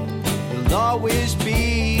 You'll always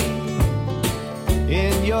be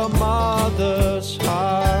in your mother's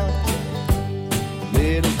heart.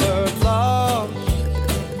 Little bird lost,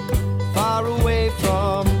 far away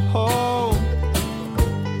from home.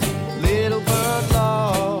 Little bird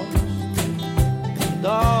lost, and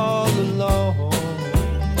all alone.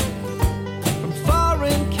 From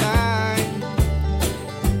foreign kind,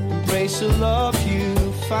 embrace the love you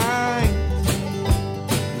find.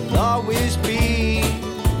 Will always be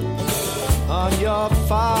on your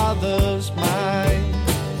father's mind.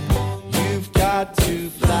 You've got to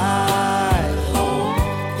fly home.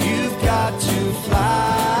 You've got to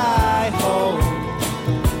fly home.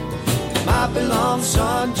 My beloved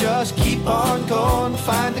son, just keep on going.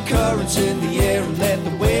 Find the currents in the air and let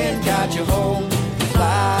the wind guide you home.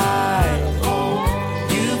 Fly home.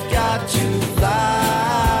 You've got to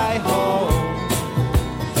fly home.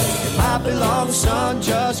 My beloved son,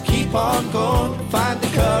 just keep on going. Find the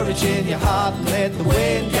courage in your heart and let the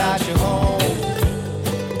wind guide you home.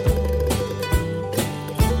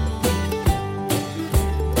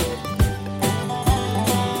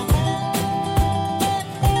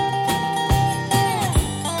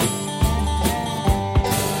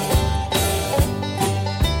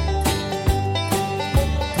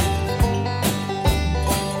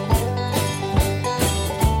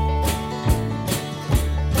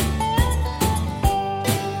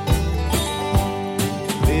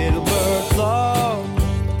 Little bird lost,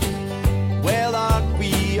 well aren't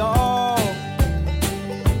we all?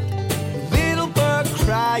 Little bird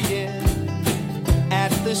crying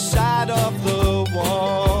at the side of the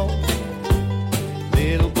wall.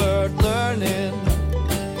 Little bird learning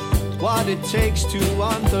what it takes to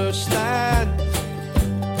understand.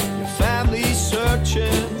 Your family's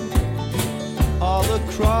searching all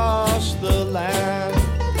across the land.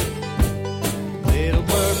 Little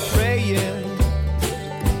bird praying,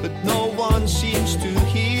 but no one seems to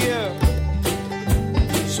hear.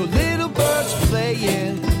 So little birds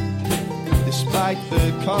playing, despite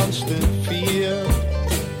the constant fear.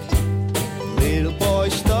 Little boy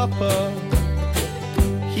stopper,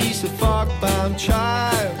 he's the fog-bound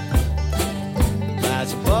child,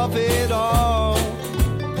 lies above it all,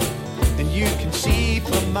 and you can see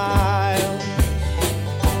for miles.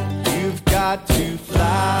 You've got to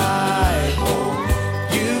fly home.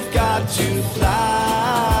 You've got to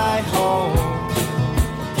fly home.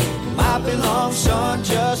 My beloved son,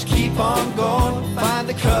 just keep on going. Find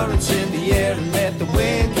the currents in the air and let the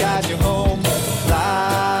wind guide you home.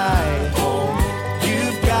 Fly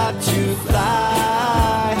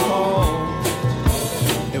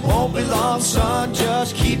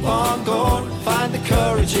keep on going. Find the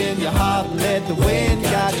courage in your heart and let the wind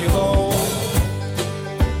guide you home.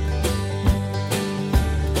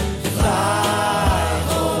 Fly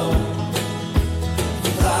home,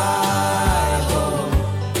 fly home.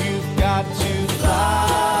 You've got to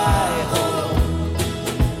fly home.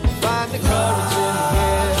 Find the courage in your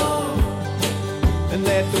head and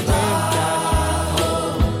let the wind guide you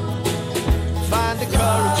home. Find the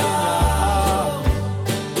courage in your heart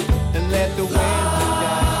and let the wind guide you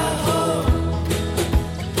home.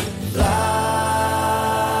 Fly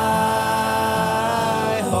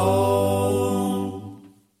home.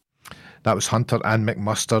 That was Hunter and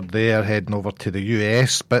McMustard there, heading over to the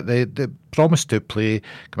US, but they promised to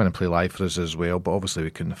come in and play live for us as well, but obviously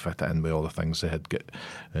we couldn't fit it in with all the things they had got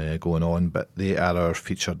going on, but they are our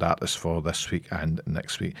featured artists for this week and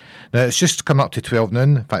next week. Now, it's just coming up to 12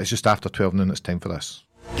 noon. In fact, it's just after 12 noon. It's time for this.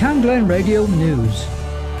 Cam Glen Radio News.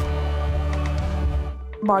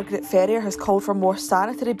 Margaret Ferrier has called for more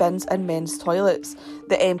sanitary bins in men's toilets.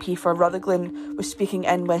 The MP for Rutherglen was speaking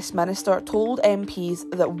in Westminster, told MPs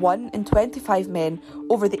that 1 in 25 men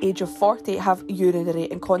over the age of 40 have urinary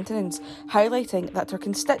incontinence, highlighting that her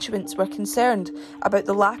constituents were concerned about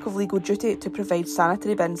the lack of legal duty to provide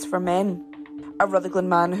sanitary bins for men. A Rutherglen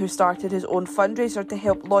man who started his own fundraiser to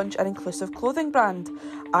help launch an inclusive clothing brand.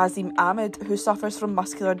 Azim Ahmed, who suffers from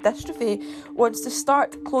muscular dystrophy, wants to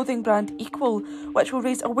start clothing brand Equal, which will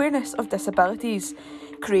raise awareness of disabilities.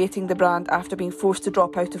 Creating the brand after being forced to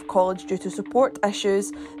drop out of college due to support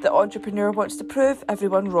issues, the entrepreneur wants to prove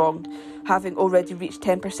everyone wrong. Having already reached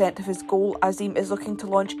 10% of his goal, Azim is looking to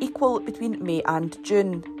launch Equal between May and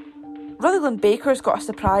June. Rutherglen bakers got a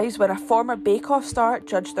surprise when a former Bake Off star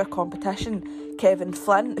judged their competition. Kevin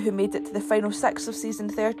Flynn, who made it to the final 6 of season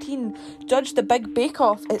 13, judged the Big Bake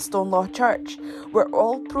Off at Stonelaw Church, where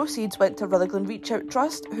all proceeds went to Rutherglen Reach Out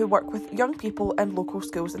Trust, who work with young people in local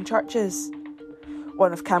schools and churches.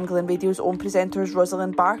 One of Cam Glen Radio's own presenters,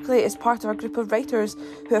 Rosalind Barclay, is part of a group of writers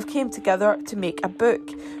who have came together to make a book.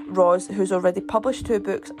 Ros, who's already published 2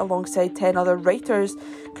 books alongside 10 other writers,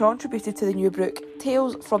 contributed to the new book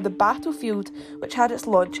Tales from the Battlefield, which had its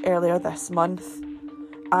launch earlier this month.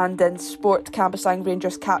 And in sport, Cambuslang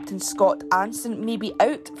Rangers captain Scott Anson may be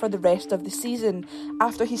out for the rest of the season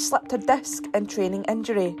after he slipped a disc in training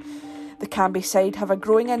injury. The Canby side have a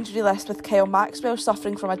growing injury list, with Kyle Maxwell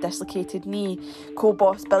suffering from a dislocated knee.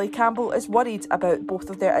 Co-boss Billy Campbell is worried about both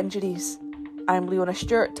of their injuries. I'm Leona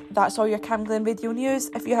Stewart. That's all your Cam Glen Radio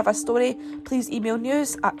news. If you have a story, please email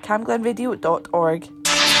news@camglenradio.org.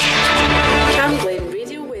 Cam Glen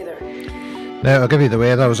Radio weather. Now, I'll give you the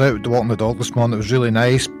weather. I was out walking the dog this morning. It was really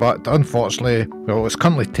nice, but unfortunately, well, it's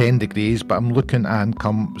currently 10 degrees, but I'm looking, and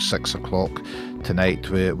come 6 o'clock tonight,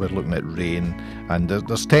 we're looking at rain. And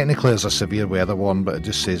there's technically a severe weather warning, but it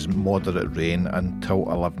just says moderate rain until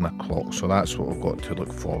 11 o'clock. So that's what we've got to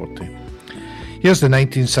look forward to. Here's the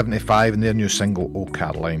 1975 and their new single, Oh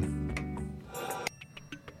Caroline.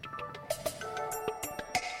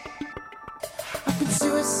 I've been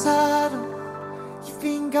suicidal. You've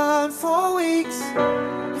been gone for weeks.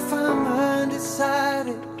 If I'm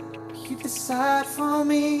undecided, you decide for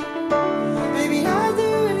me. Maybe I'll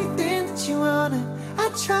do anything that you wanna.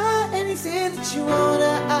 I'll try anything that you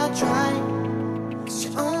wanna. I'll try, 'cause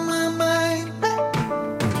you're on my mind.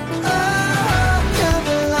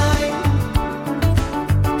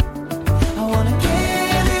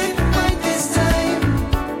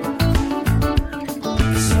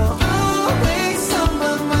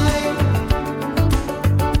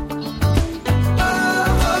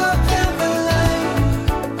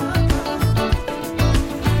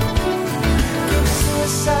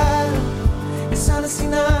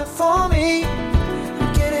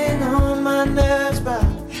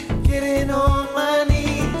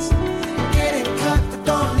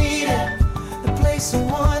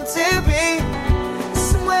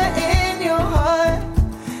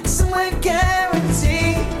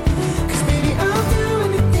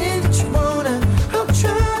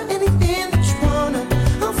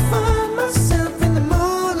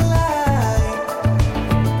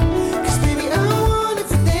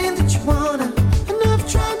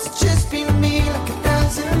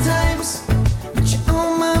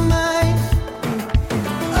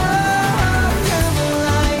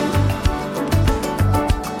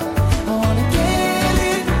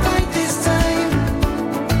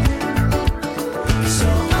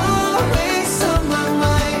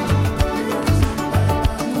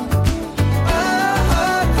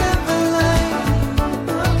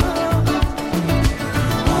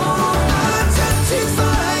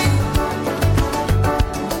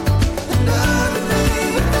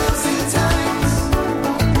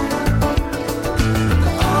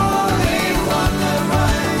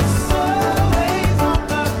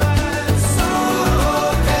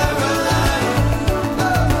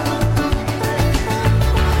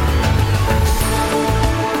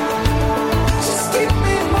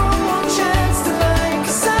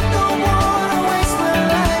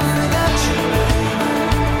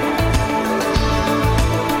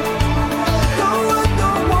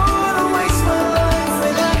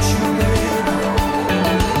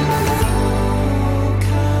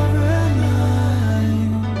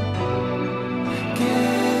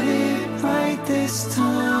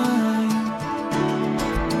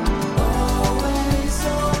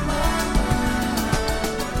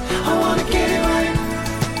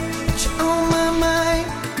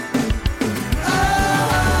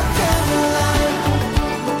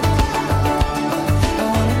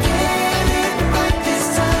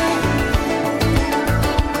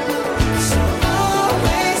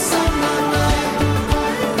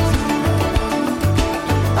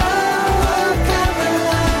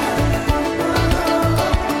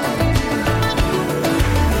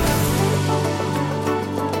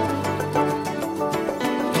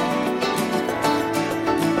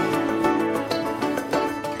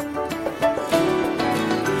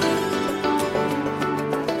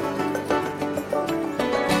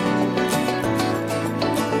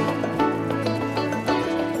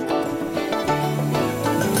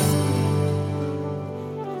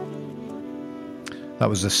 That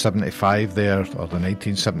was the 75 there, or the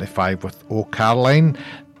 1975 with Oh Caroline.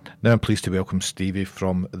 Now I'm pleased to welcome Stevie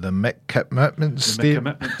from the Mick Commitments. The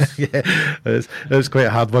Mick Commitments. Yeah, it's quite a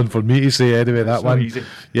hard one for me to say anyway, that it's one. Not easy.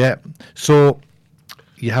 Yeah, so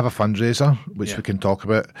you have a fundraiser, which yeah. we can talk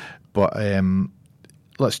about, but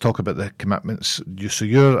let's talk about the Commitments. So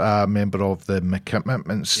you're a member of the Mick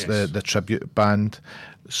Commitments, yes. the tribute band.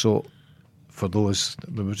 So for those,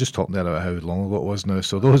 we were just talking there about how long ago it was now,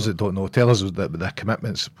 so those that don't know, tell us the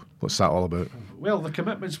Commitments, what's that all about? Well, The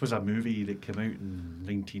Commitments was a movie that came out in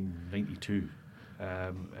 1992,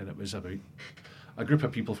 and it was about a group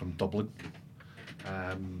of people from Dublin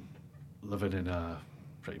living in a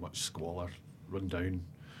pretty much squalor, run-down,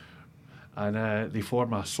 and they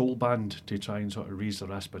form a soul band to try and sort of raise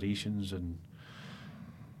their aspirations and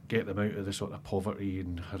get them out of the sort of poverty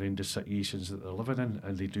and horrendous situations that they're living in,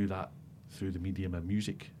 and they do that through the medium of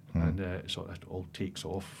music, and it sort of all takes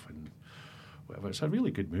off and whatever. It's a really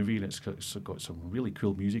good movie, and it's got some really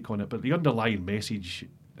cool music on it, but the underlying message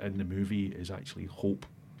in the movie is actually hope.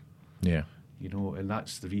 Yeah. You know, and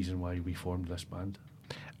that's the reason why we formed this band.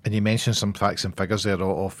 And you mentioned some facts and figures there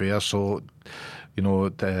off air, so, you know,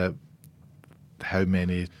 how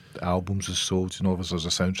many albums is sold, you know, if there's a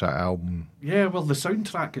soundtrack album? Yeah, well, the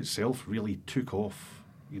soundtrack itself really took off.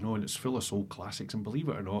 You know, and it's full of soul classics. And believe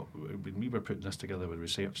it or not, when we were putting this together, we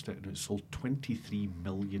researched it, and it sold 23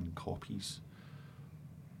 million copies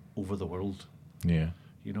over the world. Yeah.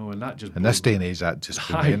 You know, and that just... In this day and age, that just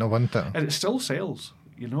mental, wasn't it? And it still sells,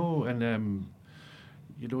 you know, and,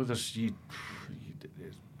 you know, there's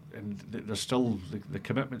still... The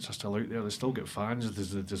Commitments are still out there. They still get fans.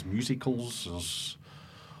 There's musicals, there's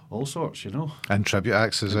all sorts, you know. And tribute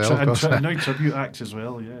acts as well, of course. Now tribute acts as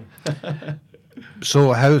well, yeah.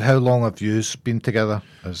 So how long have you been together?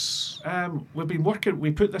 We've been working.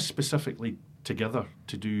 We put this specifically together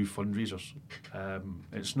to do fundraisers.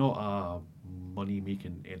 It's not a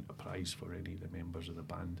money-making enterprise for any of the members of the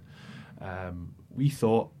band. We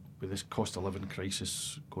thought, with this cost of living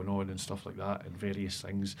crisis going on and stuff like that, and various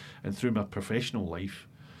things, and through my professional life,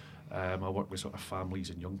 I work with sort of families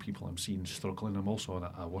and young people I'm seeing struggling. I'm also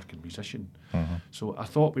a working musician. Mm-hmm. So I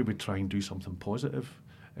thought we would try and do something positive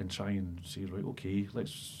and try and say, right, okay,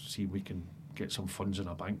 let's see if we can get some funds in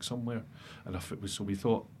a bank somewhere. And so we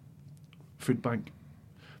thought food bank,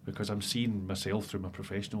 because I'm seeing myself through my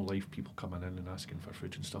professional life, people coming in and asking for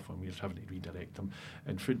food and stuff, and we're having to redirect them.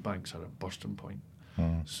 And food banks are at bursting point.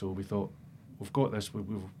 So we thought, we've got this, we've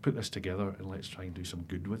put this together, and let's try and do some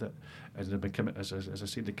good with it. And as I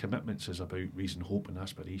said, the Commitments is about raising hope and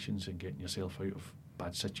aspirations and getting yourself out of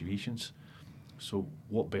bad situations. So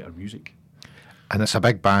what better music? And it's a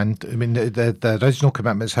big band. I mean, the original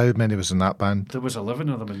Commitments, how many was in that band? There was 11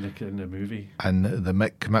 of them in the movie. And the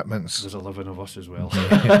Mick Commitments? There's 11 of us as well.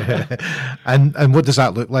 And what does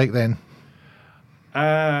that look like then?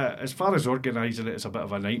 As far as organising it, it's a bit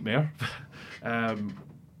of a nightmare.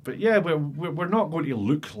 But yeah, we're not going to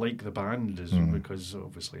look like the band, because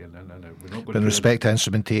obviously, and we're not going to. In respect to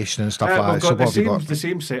instrumentation and stuff like that, so what have we got? The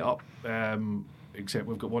same setup, except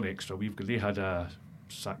we've got one extra. They had a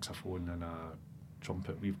saxophone and a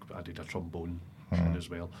trumpet. We've added a trombone in as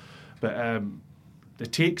well. But the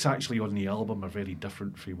takes actually on the album are very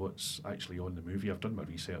different from what's actually on the movie. I've done my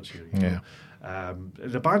research here. You know.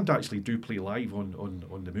 The band actually do play live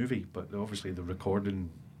on the movie, but obviously the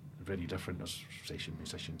recording very different. There's session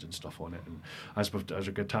musicians and stuff on it, and as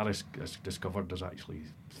a guitarist has discovered, there's actually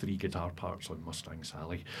 3 guitar parts on Mustang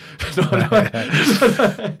Sally.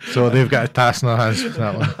 So they've got a task in their hands for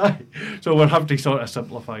that one. So we're having to sort of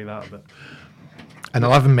simplify that a bit. And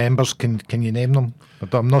 11 members, can you name them?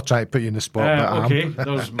 I'm not trying to put you in the spot, but okay.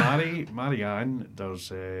 There's Marianne,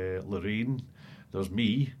 there's Lorraine, there's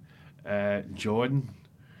me, John,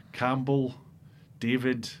 Campbell,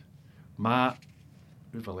 David, Matt,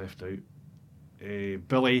 who have I left out?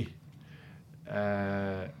 Billy,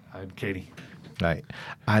 and Kenny. Right.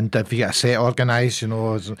 And if you get a set organised, you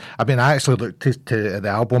know, I mean, I actually looked to the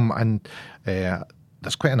album, and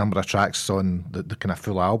there's quite a number of tracks on the kind of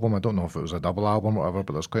full album. I don't know if it was a double album or whatever,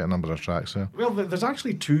 but there's quite a number of tracks there. Well, there's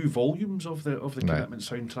actually 2 volumes of the Commitment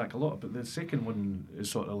soundtrack, a lot, but the second one is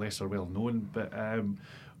sort of lesser well known. But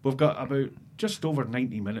we've got about just over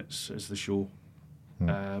 90 minutes as the show.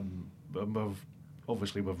 And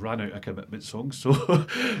we've ran out of Commitment songs, so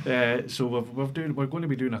we're going to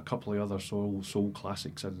be doing a couple of other soul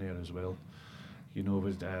classics in there as well. You know,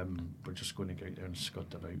 we're just going to go out there and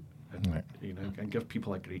scud about. And, you know, and give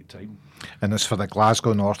people a great time. And it's for the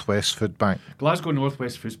Glasgow Northwest Food Bank. Glasgow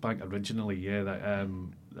Northwest Food Bank originally, yeah.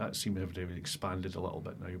 That seemed to have expanded a little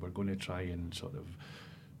bit now. We're going to try and sort of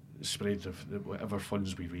spread whatever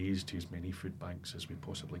funds we raise to as many food banks as we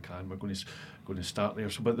possibly can. We're going to start there.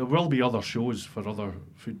 So, but there will be other shows for other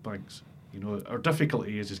food banks. You know, our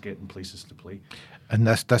difficulty is getting places to play. And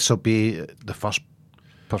this will be the first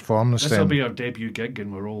performance. This will be our debut gig,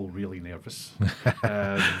 and we're all really nervous.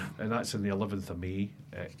 And that's on the 11th of May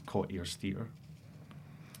at Cottier's Theatre.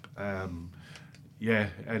 Yeah,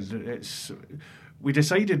 and we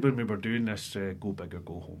decided when we were doing this, go big or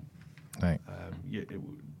go home. Right. You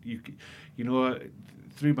know,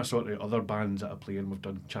 through my sort of other bands that I play in, we've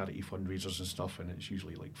done charity fundraisers and stuff, and it's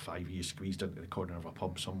usually like 5 years squeezed into the corner of a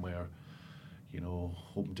pub somewhere, you know,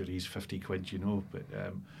 hoping to raise 50 quid, you know. But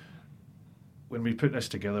when we put this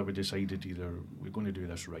together, we decided either we're going to do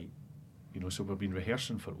this right, you know, so we've been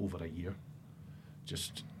rehearsing for over a year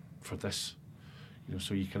just for this. You know,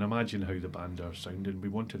 so you can imagine how the band are sounding. We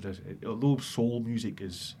wanted this, although soul music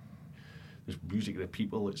is music that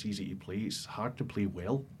people, it's easy to play, it's hard to play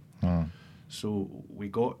well. So we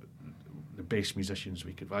got the best musicians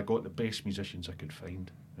we could. I got the best musicians I could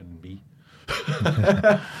find, and me.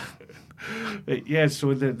 Yeah,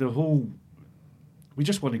 so the whole, we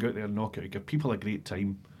just want to go out there and knock it out, give people a great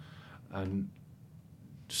time, and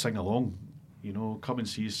sing along. You know, come and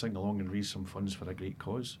see us sing along and raise some funds for a great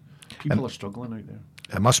cause. People are struggling out there.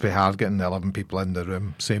 It must be hard getting the 11 people in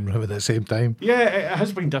the same room at the same time. Yeah, it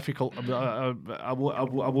has been difficult. I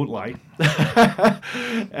won't lie.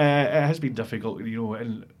 It has been difficult, you know,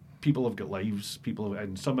 and people have got lives.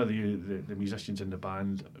 And some of the musicians in the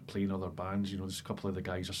band play in other bands. You know, there's a couple of the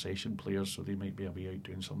guys are session players, so they might be away out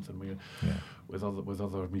doing something with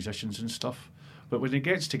other musicians and stuff. But when it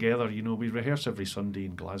gets together, you know, we rehearse every Sunday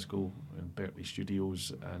in Glasgow in Berkeley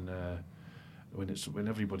Studios, and when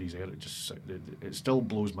everybody's there, it still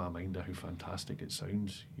blows my mind at how fantastic it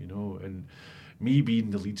sounds, you know. And me being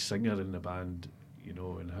the lead singer in the band, you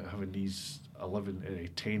know, and having these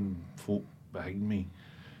 10 folk behind me,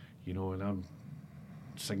 you know, and I'm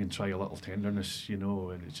singing "Try a Little Tenderness," you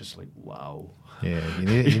know, and it's just like, wow. Yeah,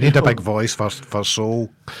 you need a big voice for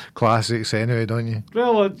soul classics anyway, don't you?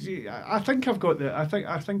 Well, I think I've got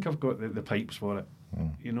the pipes for it.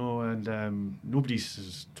 You know, and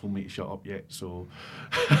nobody's told me to shut up yet. So,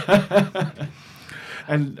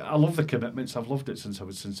 and I love the commitments. I've loved it since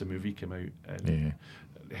the movie came out, and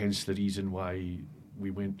hence the reason why we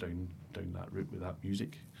went down that route with that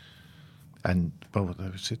music. And well,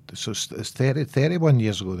 so it's 31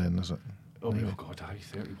 years ago then, is it? Oh, anyway. Oh God,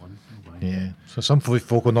 31. Oh yeah. So some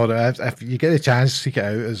folk will know that if you get a chance, seek it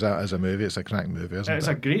out as a movie. It's a cracking movie, isn't it? It's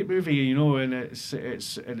a great movie, you know, and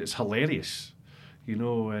it's hilarious. You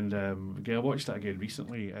know, and I watched that again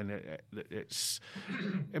recently, and it's,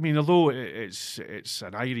 I mean, although it's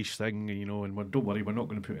an Irish thing, you know, and don't worry, we're not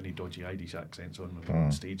going to put any dodgy Irish accents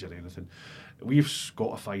on stage or anything. We've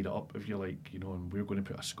Scotified it up, if you like, you know, and we're going to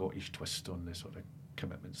put a Scottish twist on this sort of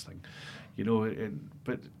commitments thing, you know,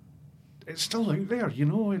 but it's still out there, you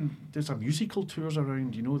know, and there's a musical tours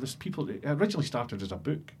around, you know, there's people, it originally started as a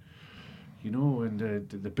book, you know, and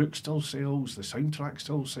the book still sells, the soundtrack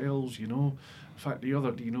still sells, you know. In fact, I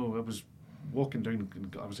was walking down,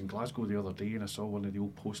 I was in Glasgow the other day, and I saw one of the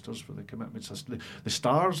old posters for the Commitments. The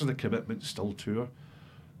stars of the Commitments still tour,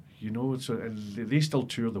 you know, and they still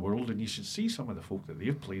tour the world, and you should see some of the folk that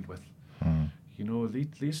they've played with. You know,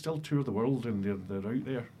 they still tour the world, and they're out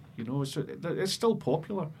there, you know, it's still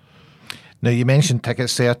popular. Now, you mentioned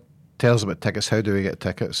tickets there. Tell us about tickets. How do we get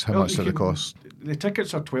tickets? How much do they cost? The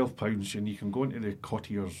tickets are £12, and you can go into the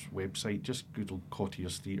Cottier's website. Just Google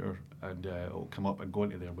Cottier's Theatre, and it'll come up, and go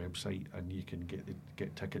into their website, and you can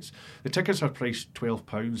get tickets. The tickets are priced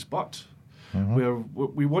 £12, but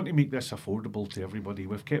we want to make this affordable to everybody.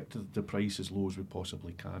 We've kept the price as low as we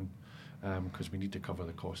possibly can, because we need to cover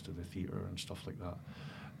the cost of the theatre and stuff like that.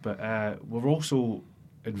 But we're also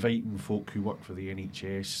inviting folk who work for the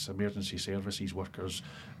NHS, emergency services workers,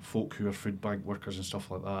 folk who are food bank workers and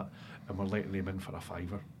stuff like that, and we're letting them in for a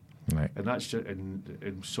 £5. Right. And that's just,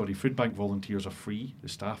 food bank volunteers are free, the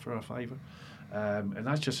staff are a £5. And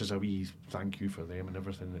that's just as a wee thank you for them and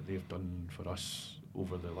everything that they've done for us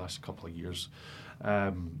over the last couple of years.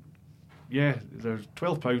 They're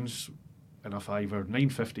 £12 and a £5,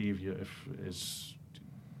 £9.50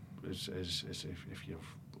 if you're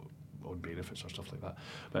on benefits or stuff like that.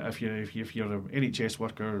 But if you're an NHS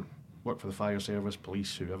worker, work for the fire service,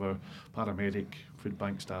 police, whoever, paramedic, food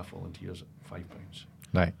bank staff, volunteers, £5.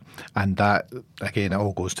 Right, and that again, it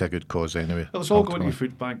all goes to a good cause anyway. Well, it's all going to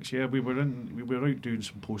food banks. Yeah, we were out doing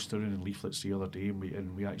some postering and leaflets the other day,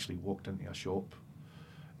 and we actually walked into a shop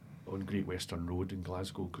on Great Western Road in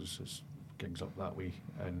Glasgow, because there's gigs up that way,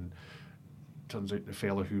 and turns out the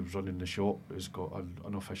fella who's running the shop has got an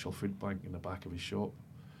unofficial food bank in the back of his shop.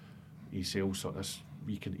 he sells sort of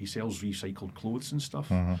he sells recycled clothes and stuff.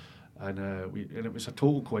 Mm-hmm. And it was a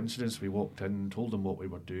total coincidence. We walked in, told him what we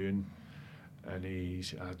were doing, and he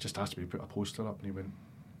just asked me to put a poster up, and he went,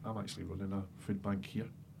 "I'm actually running a food bank here."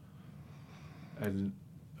 And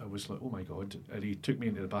I was like, "Oh my God!" And he took me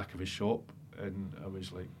into the back of his shop, and I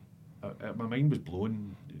was like, my mind was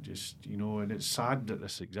blown. Just, you know, and it's sad that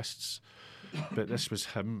this exists, but this was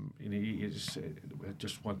him. You know, he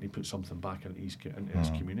just wanting to put something back into his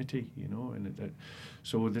community. You know, and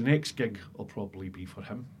so the next gig will probably be for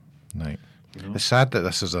him. Right. You know? It's sad that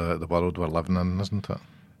this is the world we're living in, isn't it?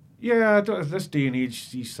 Yeah, this day and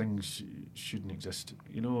age, these things shouldn't exist.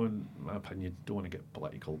 You know, in my opinion, don't want to get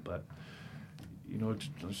political, but you know,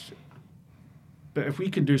 but if we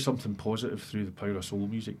can do something positive through the power of soul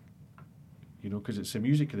music, you know, because it's the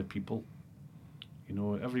music of the people. You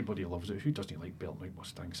know, everybody loves it. Who doesn't like Belting Out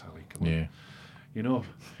Mustang Sally? Come on. Yeah. You know,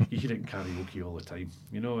 you hear it in karaoke all the time.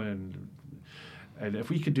 You know, and if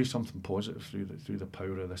we could do something positive through the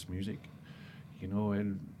power of this music, you know,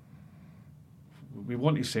 and we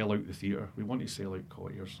want to sell out the theatre, we want to sell out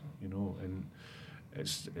Colliers, you know, and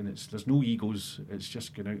it's there's no egos. It's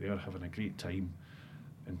just going out there having a great time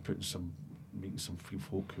and making some free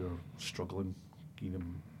folk who are struggling, give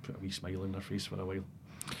them put a wee smile on their face for a while.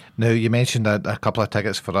 Now, you mentioned a couple of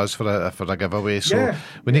tickets for us for a giveaway, so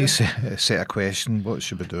we need to set a question. What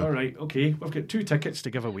should we do? All right, okay. We've got 2 tickets to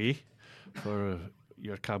give away for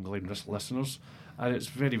your Cam Glen listeners, and it's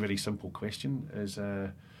a very, very simple question: is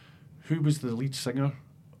who was the lead singer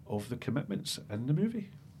of the Commitments in the movie?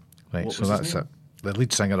 Right, so that's it. The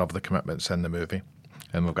lead singer of the Commitments in the movie,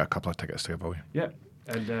 and we've got a couple of tickets to give away. Yeah,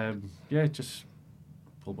 and just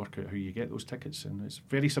we'll work out how you get those tickets, and it's a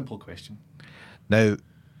very simple question. Now,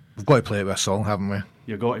 we've got to play it with a song, haven't we?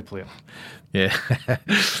 You've got to play it. Yeah,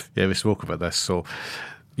 yeah, we spoke about this, so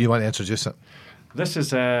you want to introduce it? This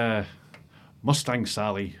is Mustang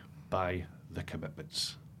Sally by The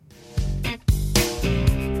Commitments.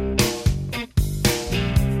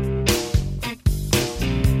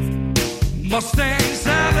 Mustang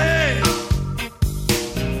Sally,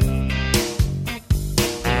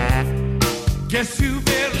 guess you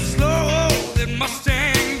better slow that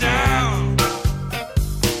Mustang down.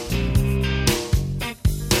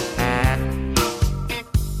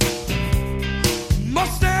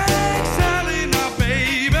 Mustang Sally, now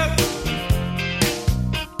baby,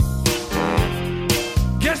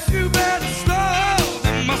 guess you better slow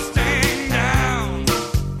that Mustang down.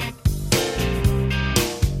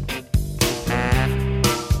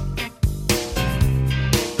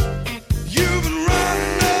 You've been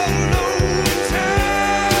running all over town.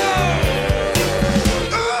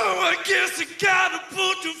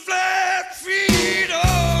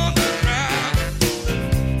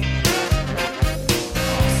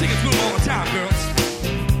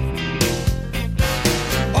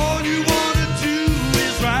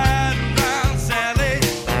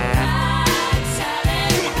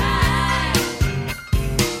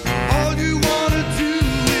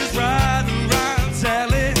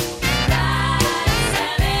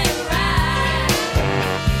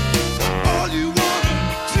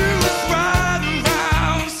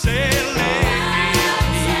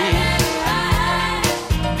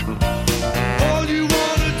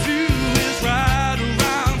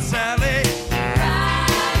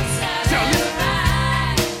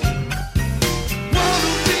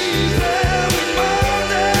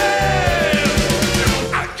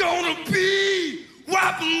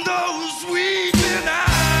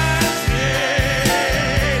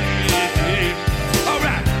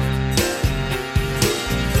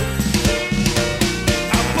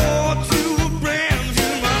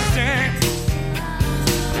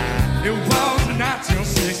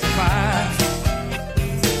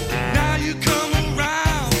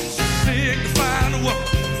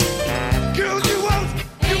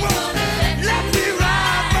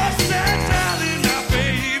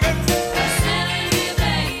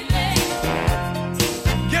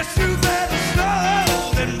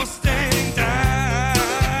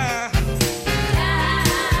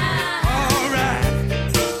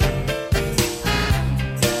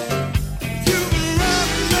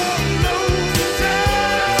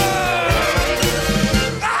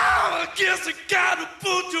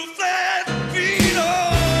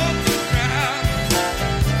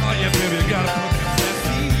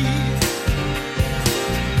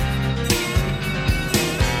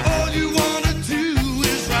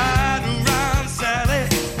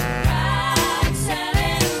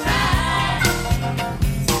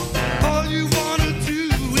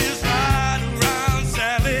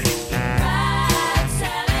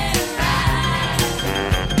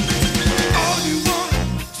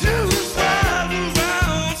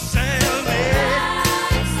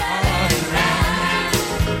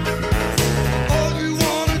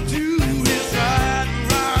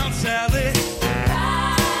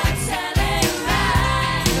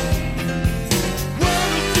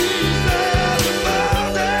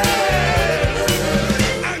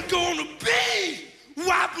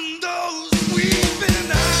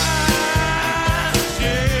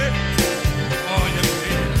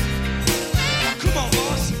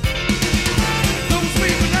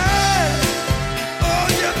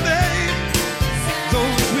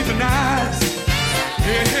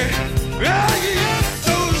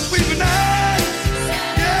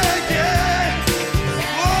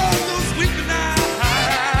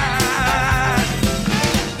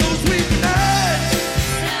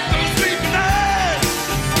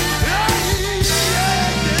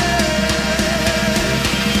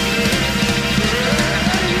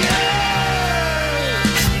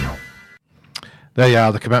 There you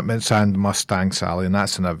are, the Commitments and Mustang Sally, and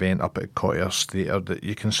that's an event up at Cottier's Theatre that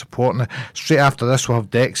you can support. And straight after this, we'll have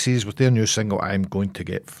Dexys with their new single, I'm Going to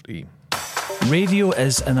Get Free. Radio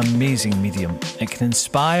is an amazing medium. It can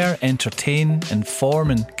inspire, entertain,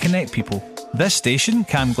 inform and connect people. This station,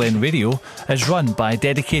 Cam Glen Radio, is run by a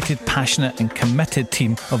dedicated, passionate and committed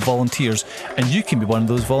team of volunteers, and you can be one of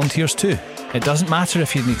those volunteers too. It doesn't matter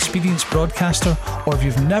if you're an experienced broadcaster or if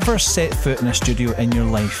you've never set foot in a studio in your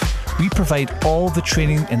life. We provide all the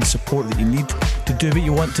training and support that you need to do what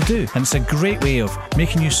you want to do. And it's a great way of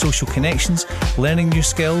making new social connections, learning new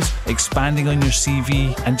skills, expanding on your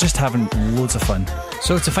CV and just having loads of fun.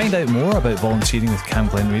 So to find out more about volunteering with Cam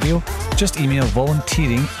Glen Radio, just email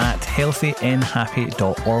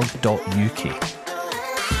volunteering@healthynhappy.org.uk.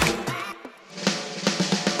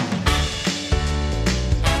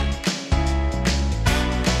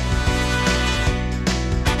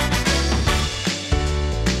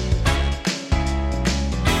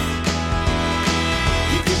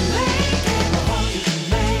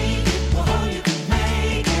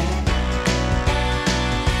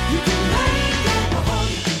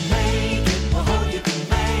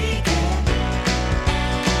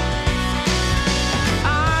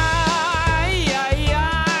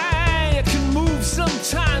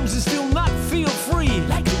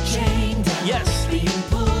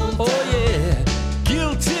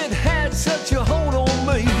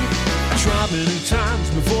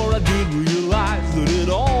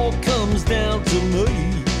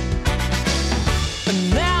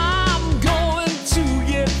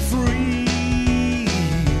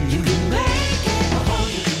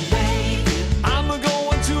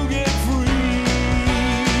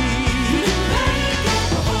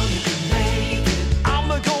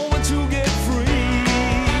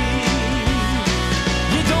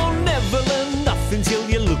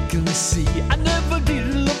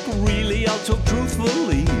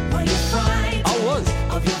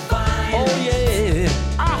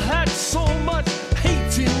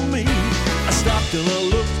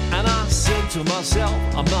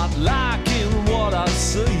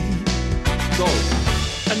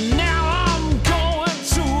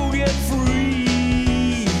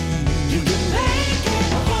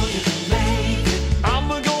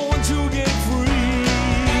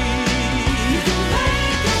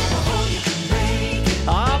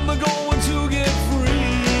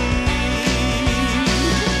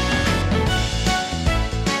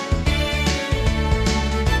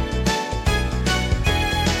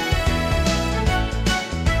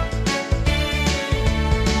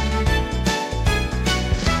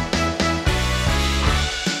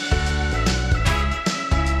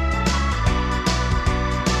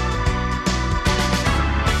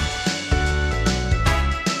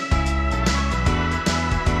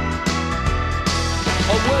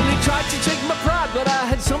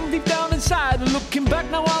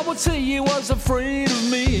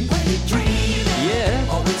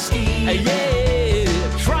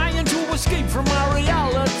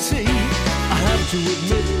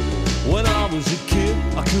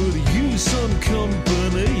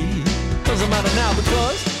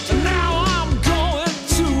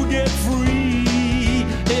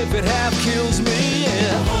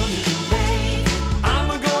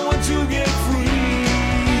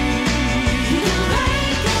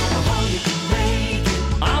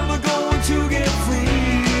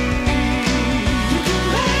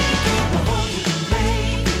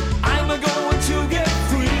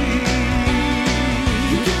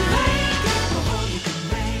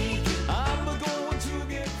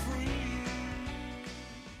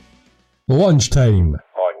 Lunchtime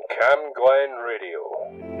on Cam Glen Radio.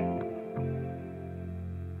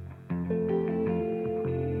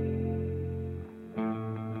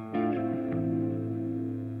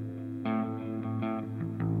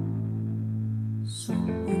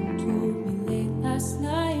 Someone told me late last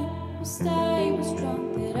night, whilst I was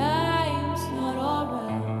drunk, that I was not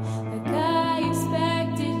alright. Like I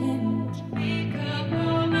expected him to pick up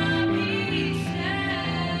all my pieces.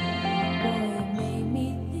 Boy, it made me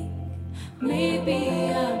think maybe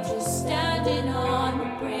I'm just standing on the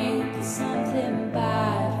brink of something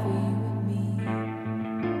bad for you and me.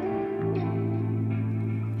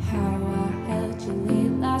 How I held you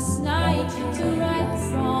late last night to right the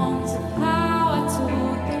wrongs of how I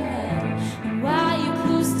took the hand, and while you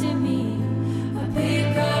close to me, I picked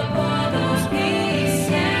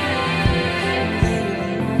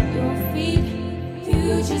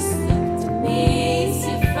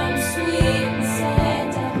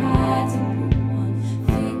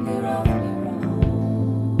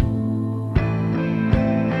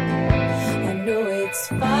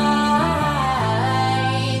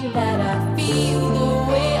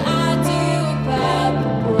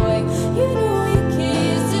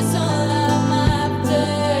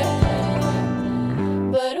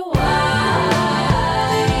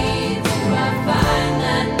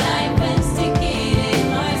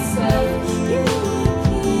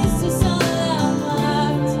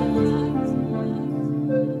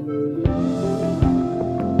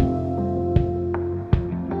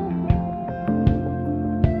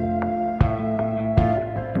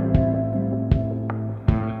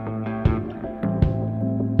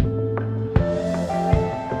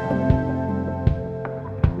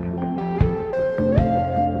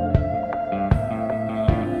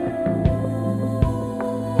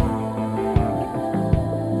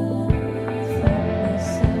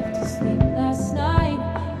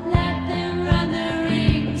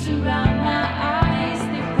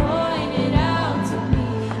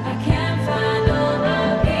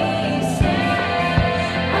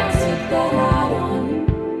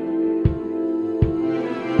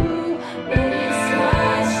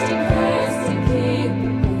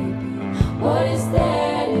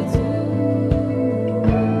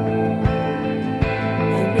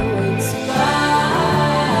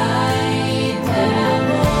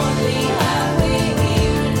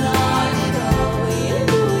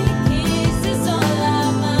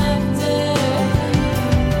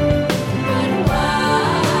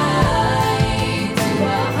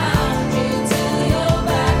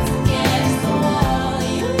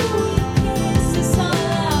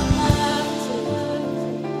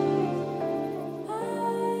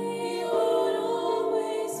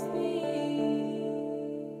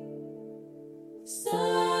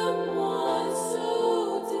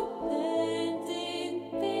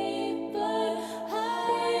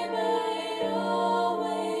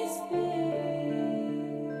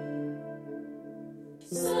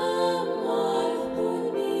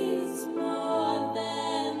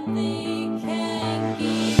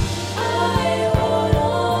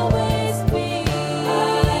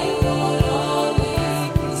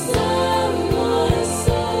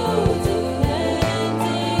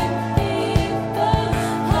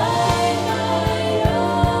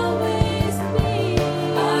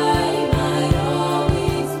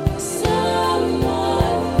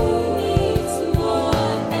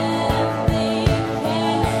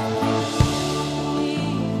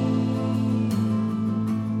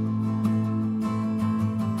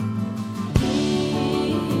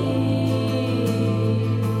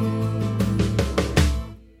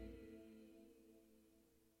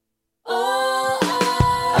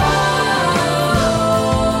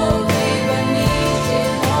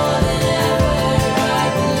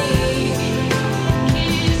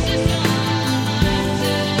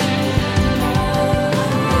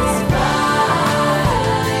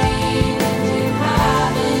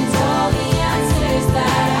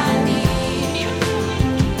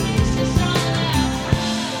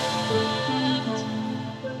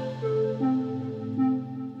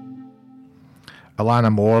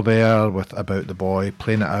Alana Moore there with About the Boy,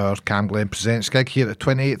 playing at our Cam Glen Presents gig here at the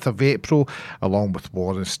 28th of April, along with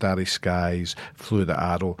Warren, Starry Skies, Flew the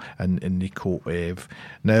Arrow and Nico Ev.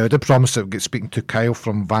 Now, I did promise that we'd get speaking to Kyle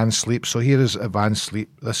from Van Sleep, so here is Van Sleep.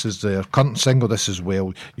 This is their current single. This is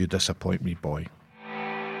Well, You Disappoint Me, Boy.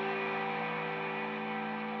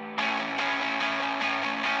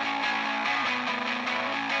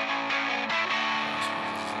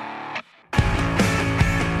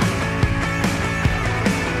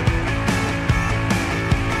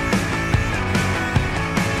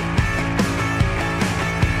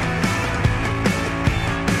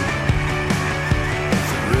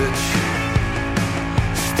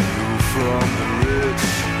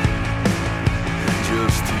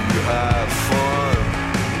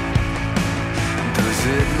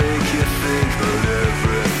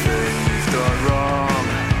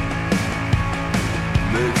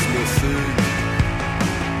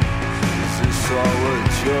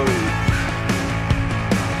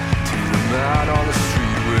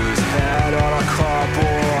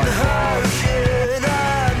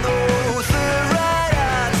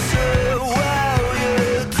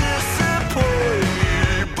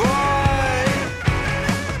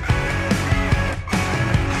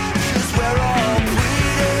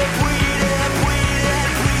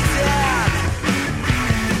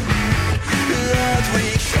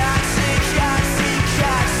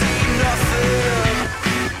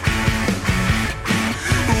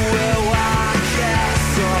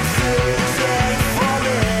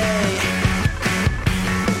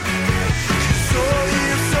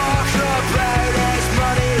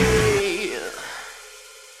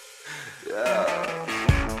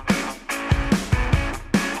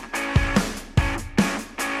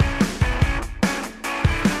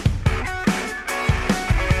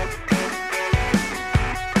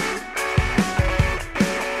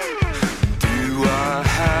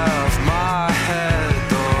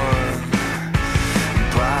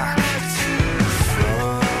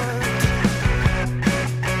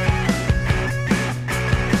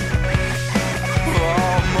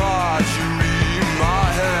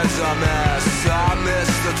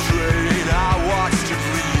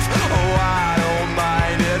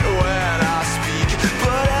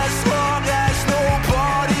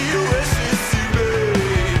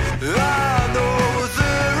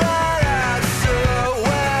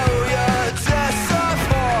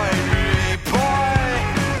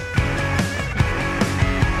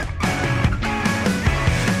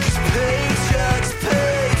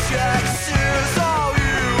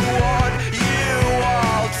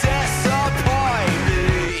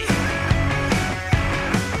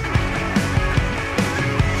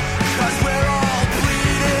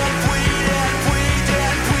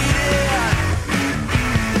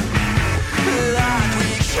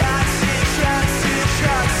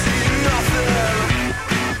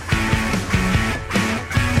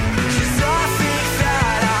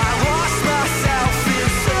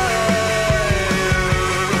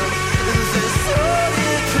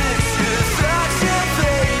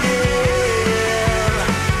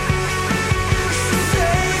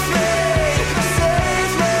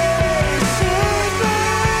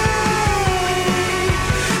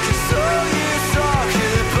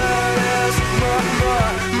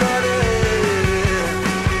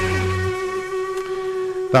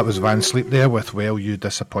 That was Van Sleep there with Well, You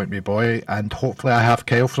Disappoint Me, Boy, and hopefully I have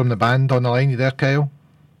Kyle from the band on the line. You there, Kyle?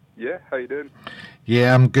 Yeah, how you doing?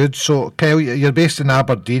 Yeah, I'm good. So, Kyle, you're based in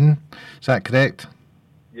Aberdeen, is that correct?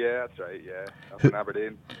 Yeah, that's right, yeah. Up in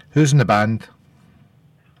Aberdeen. Who's in the band?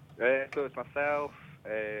 So it's myself,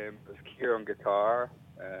 there's Keir on guitar,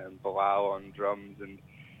 Bilal on drums, and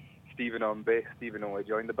Stephen on bass. Stephen only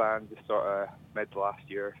joined the band just sort of mid last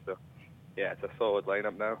year, so yeah, it's a solid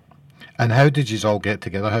lineup now. And how did you all get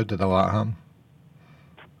together? How did all that happen?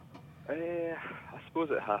 I suppose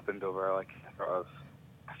it happened over like sort of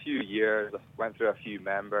a few years. I went through a few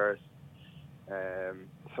members.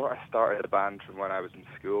 Sort of started the band from when I was in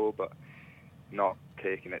school, but not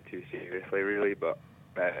taking it too seriously really. But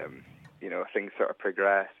you know, things sort of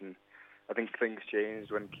progressed, and I think things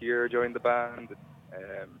changed when Keir joined the band.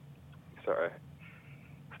 And, sort of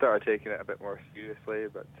started taking it a bit more seriously,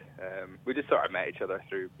 but we just sort of met each other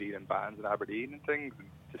through being in bands in Aberdeen and things, and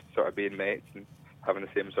just sort of being mates and having the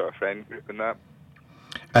same sort of friend group and that.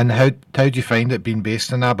 And how do you find it being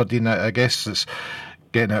based in Aberdeen? I guess it's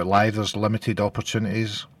getting out live, there's limited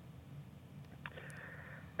opportunities.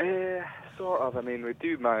 Sort of. I mean, we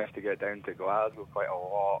do manage to get down to Glasgow quite a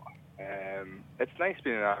lot. It's nice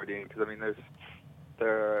being in Aberdeen because, I mean,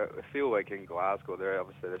 I feel like in Glasgow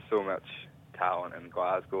there's so much talent in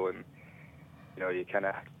Glasgow, and you know, you kind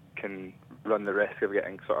of can run the risk of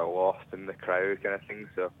getting sort of lost in the crowd kind of thing.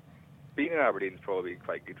 So being in Aberdeen is probably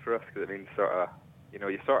quite good for us because it means sort of, you know,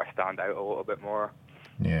 you sort of stand out a little bit more.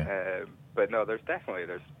 Yeah. But no, there's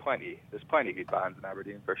plenty good bands in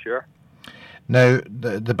Aberdeen for sure. Now,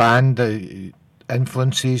 the band, the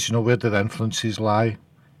influences, you know, where do the influences lie?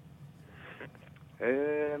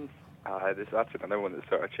 That's another one that's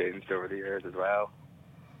sort of changed over the years as well.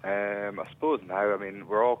 I suppose now, I mean,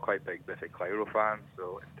 we're all quite big Biffy Clyro fans,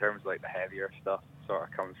 so in terms of like the heavier stuff, sort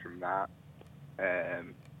of comes from that.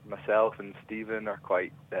 Myself and Stephen are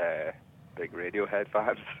quite big Radiohead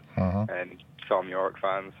fans and Thom Yorke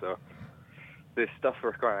fans, so the stuff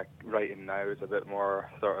we're kind of writing now is a bit more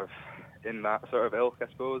sort of in that sort of ilk, I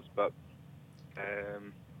suppose. But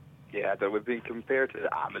yeah, we've been compared to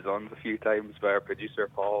the Amazons a few times by our producer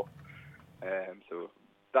Paul. So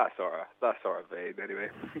that sort of vein, anyway.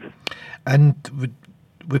 And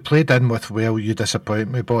we played in with "Well, You Disappoint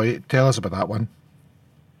Me, Boy." Tell us about that one.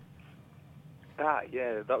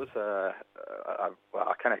 Yeah, that was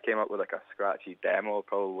I kind of came up with like a scratchy demo,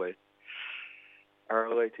 probably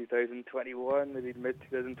early 2021, maybe mid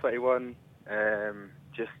 2021.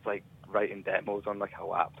 Just like writing demos on like a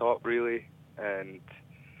laptop, really, and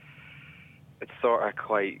it's sort of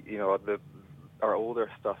quite, you know, our older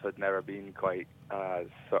stuff had never been quite as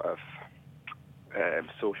sort of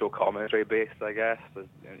social commentary based, I guess, as,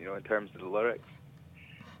 you know, in terms of the lyrics.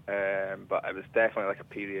 But it was definitely like a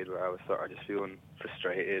period where I was sort of just feeling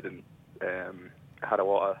frustrated and had a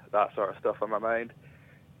lot of that sort of stuff on my mind.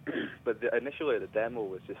 But initially the demo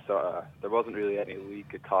was just sort of, there wasn't really any lead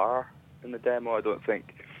guitar in the demo, I don't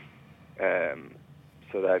think.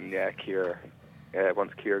 So then, yeah,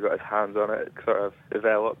 once Keir got his hands on it, it sort of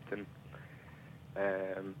developed, and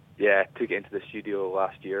took it into the studio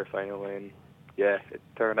last year finally, and yeah, it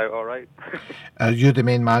turned out all right. Are you the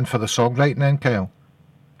main man for the songwriting then, Kyle?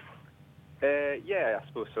 Yeah, I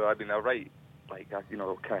suppose so. I mean, I write, like, you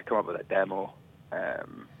know, kind of come up with a demo,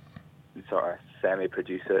 and sort of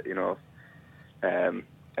semi-produce it, you know, and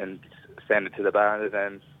send it to the band, and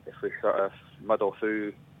then if we sort of muddle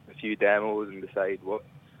through a few demos and decide what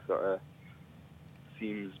sort of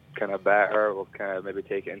seems kind of better, we'll kind of maybe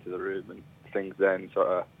take it into the room, and things then sort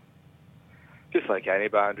of, just like any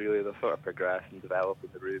band really, they'll sort of progress and develop in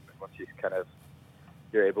the room, and once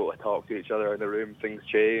you're able to talk to each other in the room, things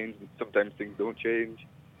change, and sometimes things don't change.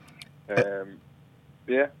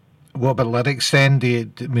 Yeah. What about lyrics then? I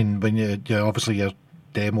mean, when you're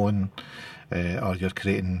demoing or you're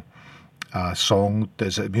creating a song,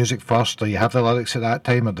 is it music first? Do you have the lyrics at that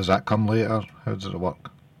time, or does that come later? How does it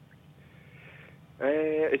work?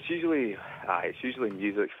 It's usually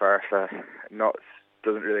music first.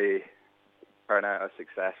 Doesn't really turn out as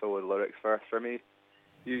successful with lyrics first for me,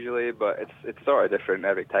 usually, but it's sort of different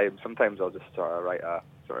every time. Sometimes I'll just sort of write a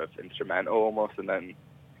sort of instrumental almost, and then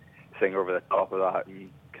sing over the top of that and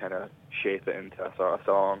kind of shape it into a sort of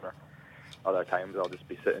song. Or other times I'll just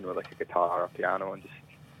be sitting with like a guitar or piano and just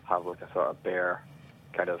have like a sort of bare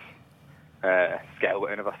kind of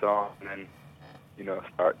skeleton of a song, and then, you know,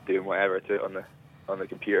 start doing whatever to it on the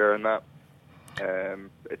computer and that.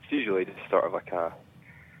 It's usually just sort of like a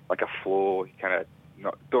flow. You kind of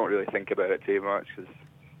don't really think about it too much, because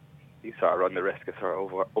you sort of run the risk of sort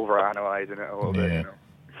of over-analysing it a little bit, you know.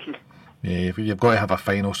 Yeah, you've got to have a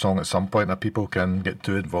final song at some point that people can get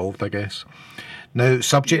too involved, I guess. Now,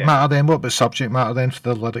 subject matter then, what about subject matter then for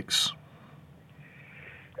the lyrics?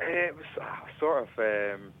 It was sort of,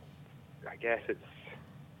 I guess it's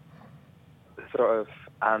sort of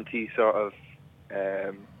anti-sort of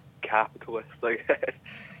capitalist, like,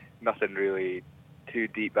 nothing really too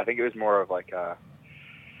deep. I think it was more of like a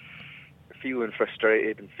feeling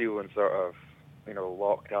frustrated and feeling sort of, you know,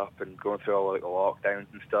 locked up and going through all like the lockdowns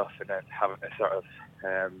and stuff, and then having to sort of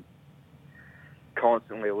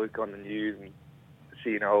constantly look on the news and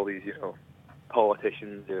seeing all these, you know,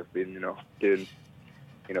 politicians who have been, you know, doing,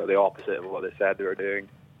 you know, the opposite of what they said they were doing.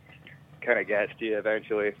 Kind of gets to you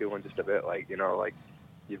eventually, feeling just a bit like, you know, like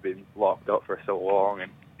you've been locked up for so long,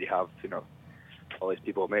 and you have, you know, all these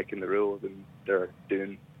people making the rules, and they're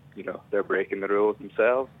doing, you know, they're breaking the rules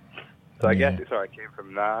themselves. So I guess it sort of came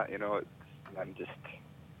from that, you know. I'm just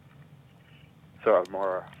sort of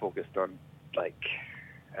more focused on, like,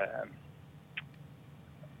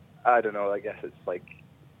 I don't know, I guess it's like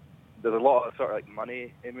there's a lot of sort of like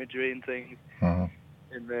money imagery and things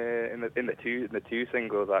in the two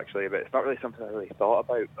singles actually, but it's not really something I really thought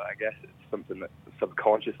about, but I guess it's something that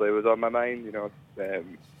subconsciously was on my mind, you know.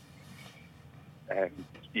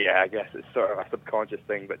 Yeah, I guess it's sort of a subconscious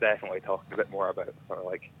thing, but definitely talking a bit more about sort of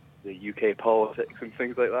like the UK politics and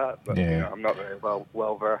things like that. But Yeah. you know, I'm not very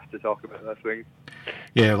well versed to talk about those things.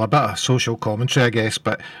 Yeah, well, a bit of social commentary, I guess,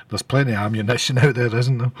 but there's plenty of ammunition out there,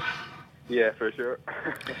 isn't there? Yeah, for sure.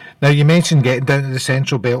 Now, you mentioned getting down to the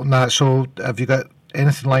Central Belt and that, so have you got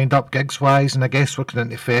anything lined up gigs-wise? And I guess we're coming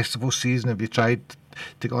into festival season. Have you tried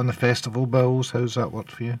to get on the festival bills? How's that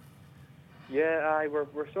worked for you? Yeah,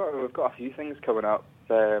 we've got a few things coming up.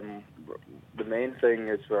 The main thing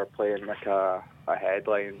is we're playing like a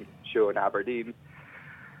headline show in Aberdeen,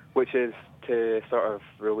 which is to sort of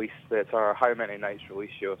release, it's our How Many Nights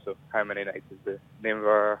release show. So How Many Nights is the name of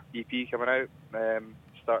our EP coming out.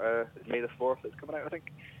 May the 4th it's coming out, I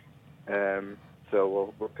think.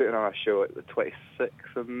 So we're putting on a show at the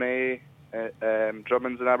 26th of May at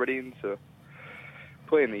Drummond's in Aberdeen. So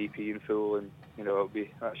playing the EP in full, and you know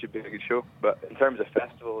that should be a good show. But in terms of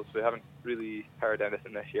festivals, we haven't really heard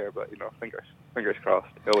anything this year. But you know, fingers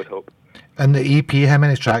crossed. I always hope. And the EP, how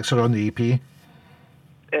many tracks are on the EP?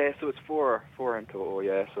 So it's four in total.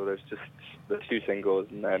 Yeah. So there's 2 singles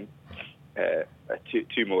and then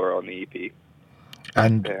two more on the EP.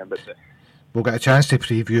 And we'll get a chance to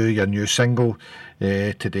preview your new single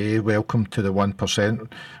today, Welcome to the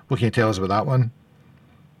 1%. What can you tell us about that one?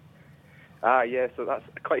 Yeah, so that's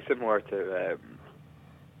quite similar to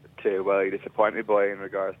Well, You Disappointed Boy in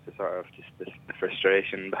regards to sort of just the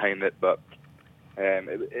frustration behind it. But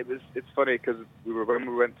it's funny because when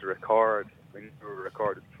we went to record, we were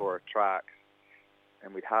recording 4 tracks,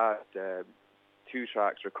 and we'd had 2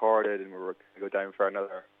 tracks recorded, and we were going to go down for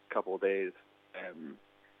another couple of days.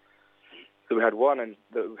 So we had one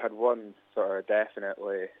sort of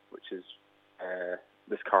definitely, which is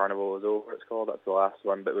This Carnival Is Over, it's called. That's the last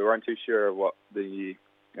one, but we weren't too sure what the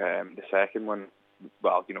second one,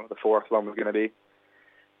 well, you know, the 4th one was going to be.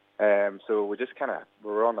 So we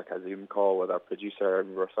were on like a Zoom call with our producer, and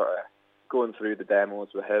we were sort of going through the demos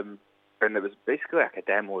with him, and it was basically like a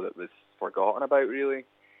demo that was forgotten about, really.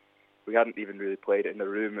 We hadn't even really played it in the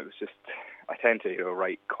room. It was just, I tend to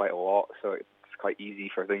write quite a lot, so it's quite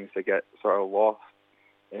easy for things to get sort of lost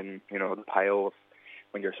in, you know, the pile of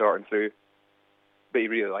when you're sorting through. But he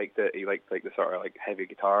really liked it. He liked like the sort of like heavy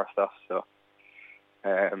guitar stuff. So,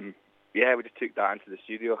 we just took that into the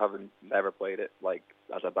studio, having never played it like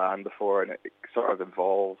as a band before, and it sort of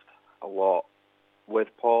involved a lot with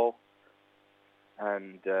Paul.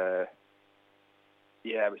 And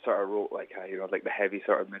we sort of wrote like the heavy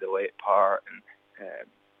sort of middle 8 part, and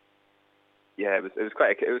it was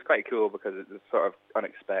quite cool because it was sort of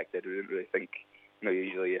unexpected. We didn't really think,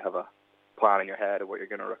 usually you have a plan in your head of what you're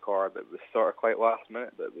going to record, but it was sort of quite last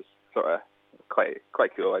minute, but it was sort of quite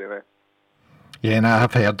cool anyway. Yeah, and I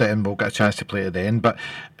have heard it, and we'll get a chance to play it then. But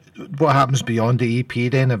what happens beyond the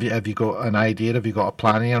EP then? Have you got an idea? Have you got a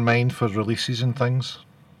plan in your mind for releases and things?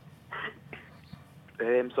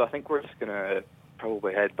 So I think we're just going to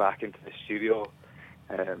probably head back into the studio.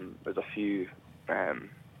 There's a few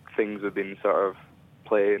things we've been sort of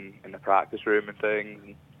playing in the practice room and things.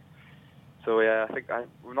 And so yeah, I think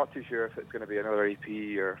we're not too sure if it's going to be another EP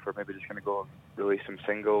or if we're maybe just going to go and release some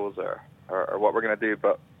singles or what we're going to do.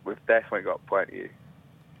 But we've definitely got plenty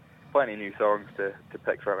of new songs to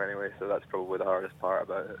pick from anyway. So that's probably the hardest part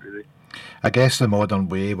about it, really. I guess the modern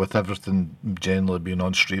way with everything generally being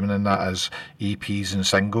on streaming and that is EPs and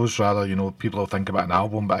singles rather. People will think about an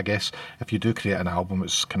album, but I guess if you do create an album,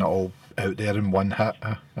 it's kind of all out there in one hit,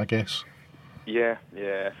 I guess. Yeah,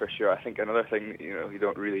 for sure. I think another thing, you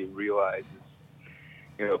don't really realise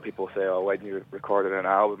is, people say, oh, when you're recording an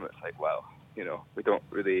album, it's like, well, we don't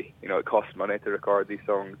really, it costs money to record these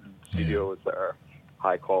songs in studios that are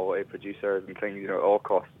high quality producers and things, it all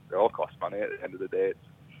costs money at the end of the day. It's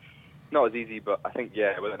not as easy, but I think,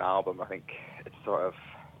 with an album, I think it's sort of,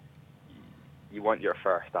 you want your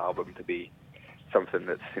first album to be something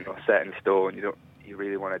that's, set in stone. You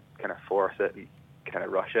really want to kind of force it and kind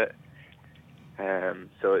of rush it.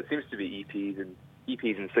 So it seems to be EPs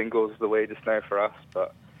and singles the way just now for us,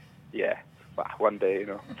 but one day,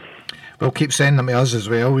 Well, keep sending them to us as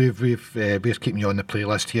well. We're keeping you on the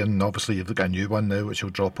playlist here, and obviously you've got a new one now which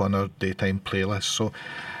will drop on our daytime playlist. So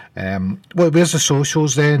where's the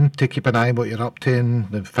socials then to keep an eye on what you're up to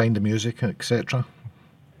and find the music, etc.?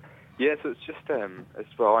 Yeah, so it's just on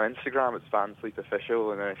Instagram it's Van Sleep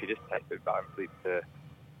Official, and then if you just type in Van Sleep to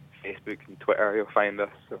Facebook and Twitter, you'll find us.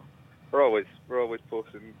 So we're always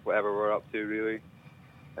posting whatever we're up to, really.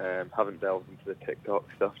 Haven't delved into the TikTok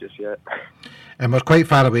stuff just yet. And we're quite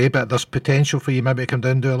far away, but there's potential for you maybe to come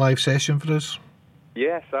down and do a live session for us.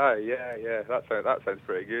 Yes, yeah. That sounds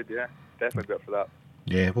pretty good. Yeah, definitely good for that.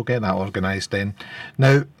 Yeah, we'll get that organised then.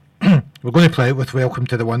 Now, we're going to play it with Welcome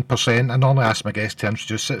to the 1%. I normally ask my guests to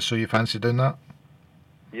introduce it, so you fancy doing that?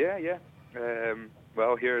 Yeah.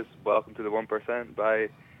 Well, here's Welcome to the 1% by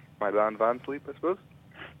my band Van Sleep, I suppose.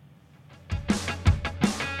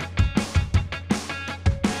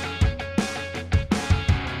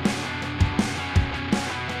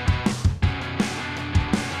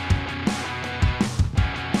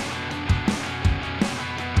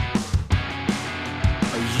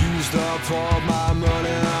 I used up all my money,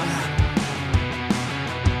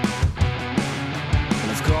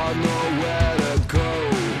 and I've got nowhere to go.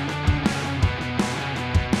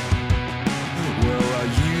 Well, I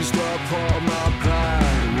used up all my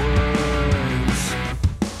bad words,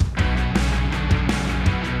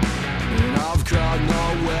 and I've got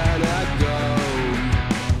nowhere to go.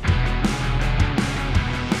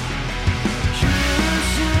 You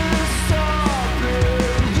should stop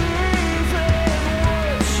believing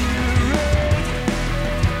what you read.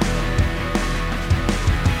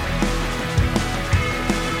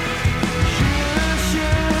 You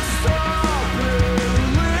should stop believing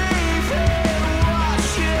what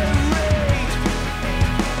you read.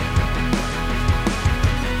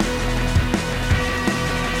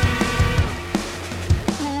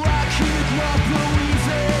 I could not believe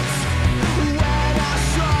it when I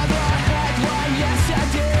saw the headline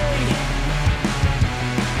yesterday.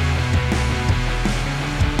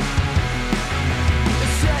 It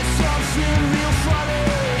said something real funny,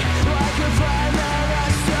 like a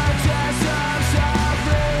violinist deserves a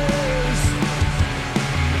raise.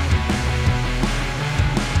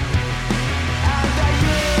 And that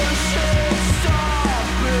you should stop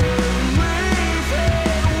believing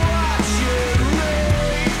what you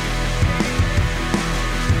read.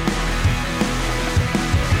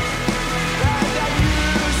 And that you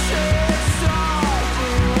should stop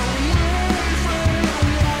believing what you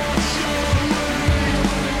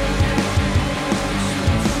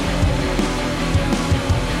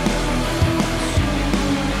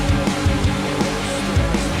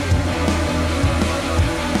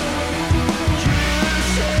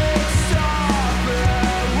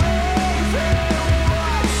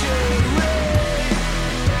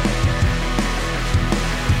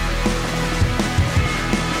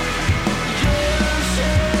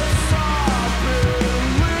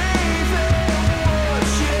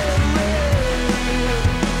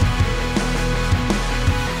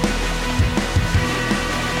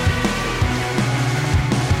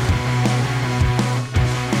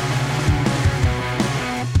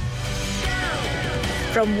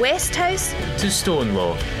From Westhouse to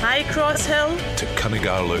Stonelaw, High Cross Hill to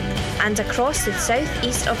Cunningarlook, and across the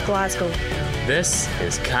south-east of Glasgow. this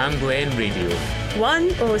is Cam Glen Radio.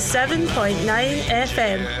 107.9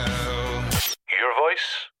 FM. Your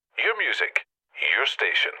voice, your music, your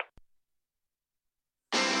station.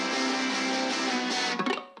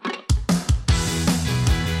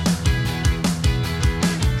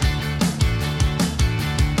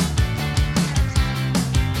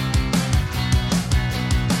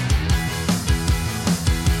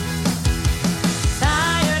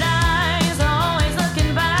 Tired eyes, always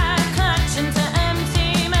looking back, clutching to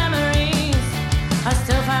empty memories. I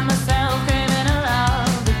still find myself craving a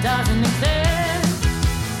love that doesn't exist.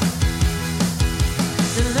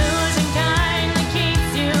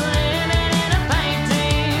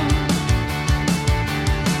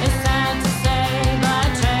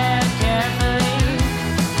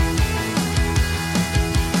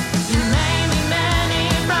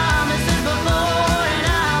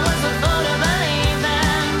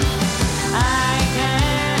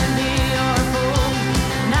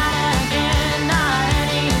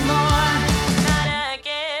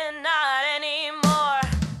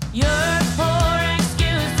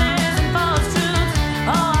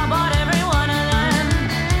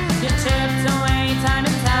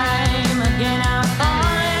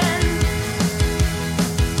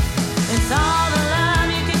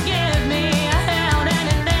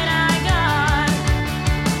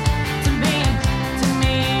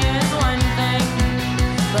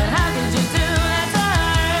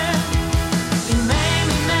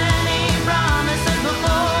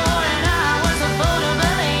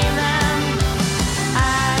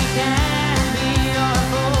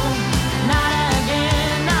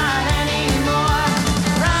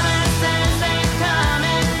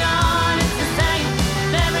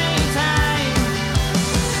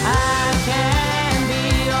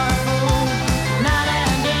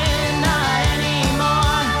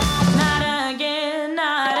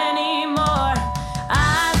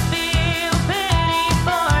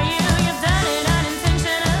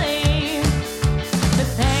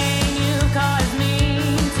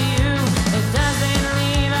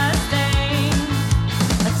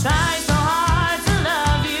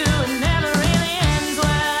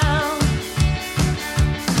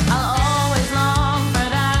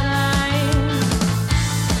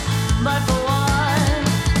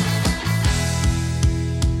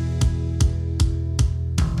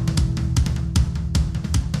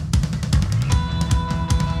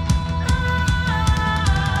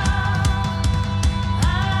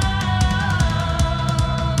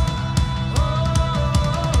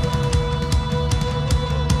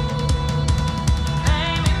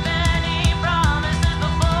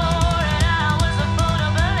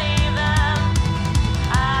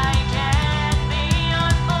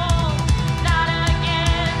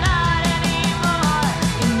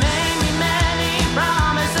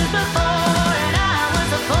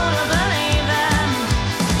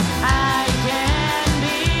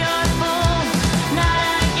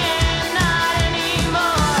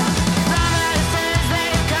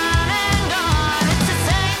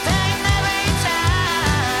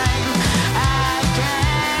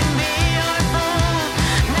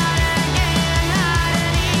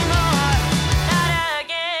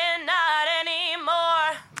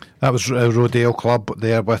 That was Rodeo Club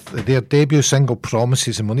there with their debut single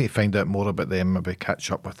Promises, and we'll need to find out more about them, maybe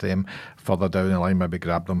catch up with them further down the line, maybe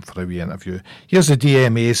grab them for a wee interview. Here's the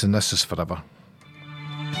DMAs, and This Is Forever.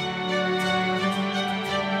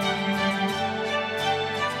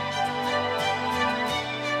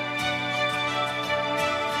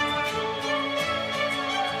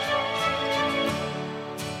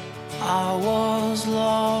 I was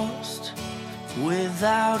lost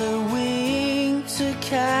without a wing to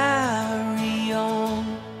carry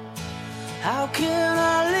on. How can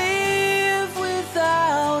I live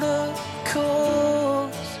without a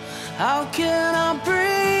cause? How can I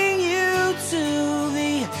bring you to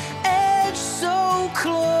the edge so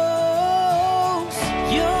close?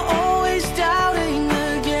 You're always doubting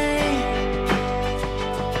the game.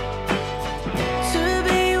 To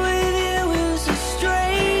be with you is the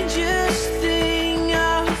strangest thing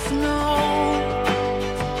I've known.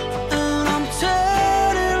 And I'm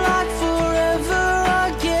turning like forever,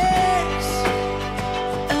 I guess.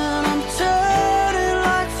 And I'm turning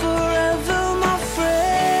like forever, my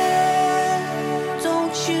friend.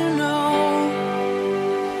 Don't you know?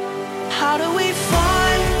 How do we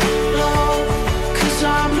find love? 'Cause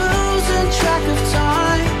I'm losing track of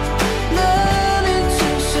time. Learning to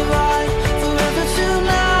survive forever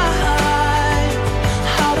tonight.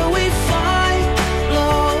 How do we find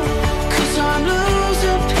love? 'Cause I'm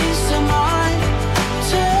losing peace of mind.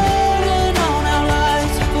 Turning on our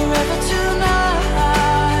lights forever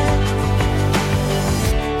tonight.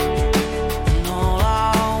 And all I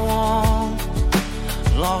want,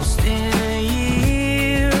 lost in a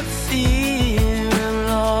year of fear and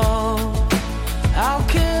love. How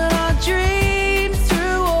can I dream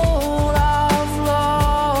through all I've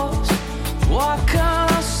lost? Why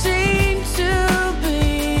can't I seem to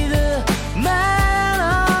be the man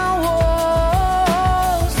I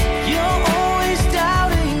was? You're always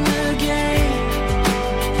doubting the game.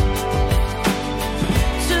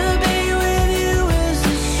 To be with you is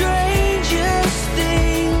the strangest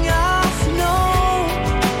thing I've known.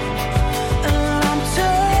 And I'm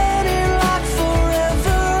turning like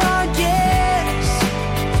forever, I guess.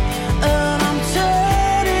 And I'm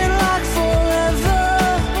turning like forever.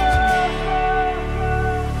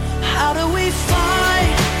 How do we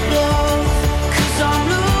find love? 'Cause I'm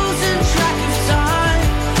losing track of time.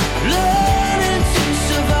 Learning to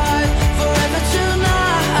survive forever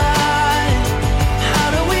tonight. How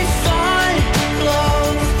do we find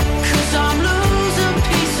love? 'Cause I'm losing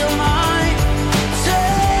peace of mind.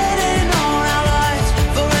 Turning on our lights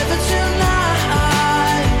forever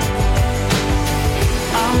tonight.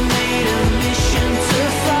 I made a mission to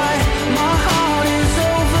fight. My heart is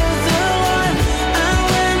over the line. And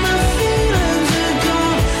when the feelings are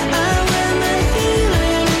gone, and when the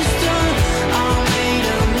healing is done, I made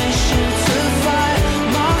a mission to fight.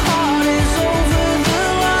 My heart is over the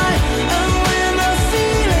line. And when the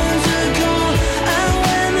feelings are gone, and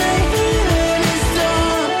when the healing is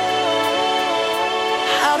done,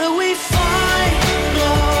 how do we find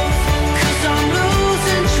love? 'Cause I'm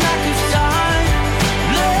losing track of time.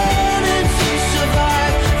 Learning to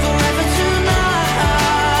survive forever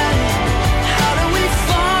tonight. How do we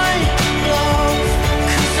find love?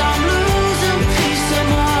 'Cause I'm losing peace of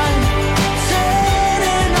mind.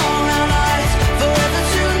 Turning on our lights forever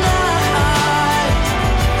tonight.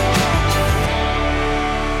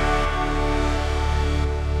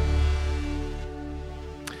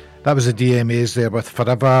 That was the DMAs there with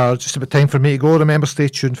Forever. Just about time for me to go. Remember, stay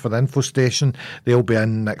tuned for the info station. They'll be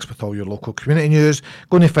in next with all your local community news.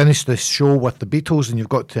 Going to finish this show with the Beatles, and you've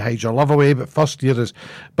got to hide your love away. But first, here is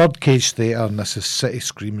Birdcage Theatre, and this is City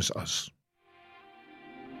Screams Us.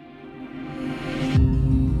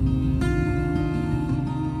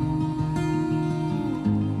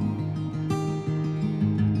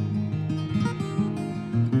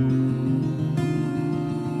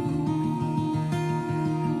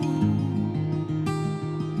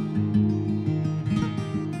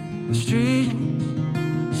 The street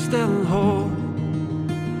still hold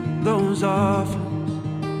those orphans,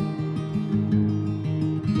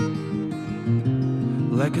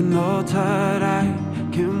 like an altar I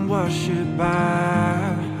can worship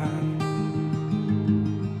by.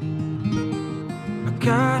 I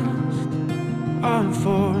cast on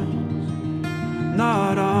thorns,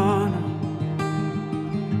 not on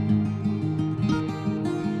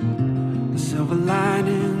the silver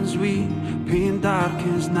linings we paint dark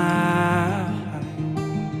as night.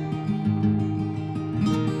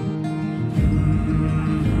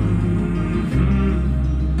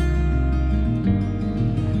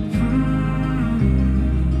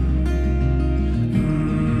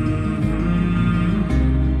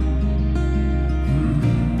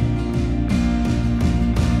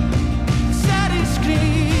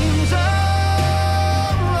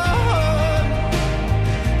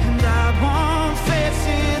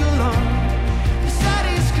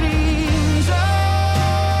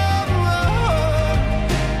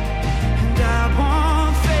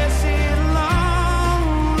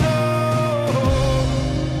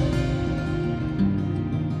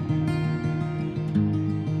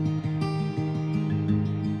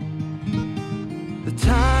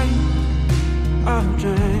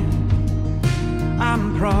 children,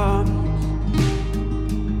 I'm promised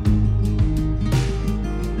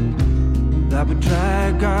that would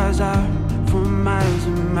drag us out for miles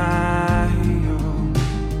and miles.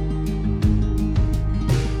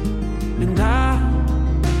 And I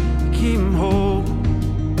keep home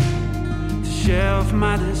to shelf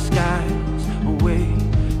my disguise away,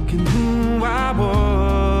 and who I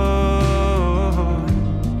was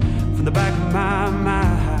from the back of my mind.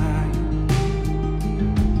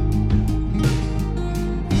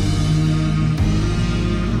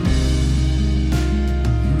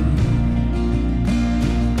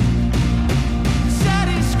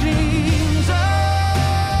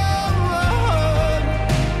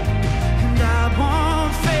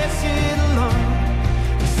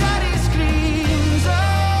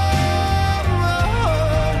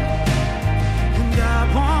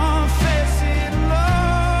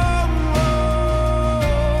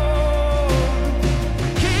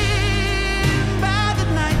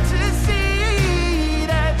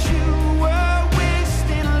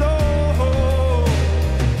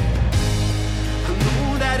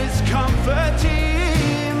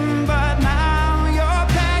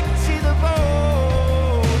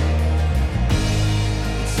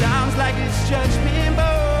 Judgment,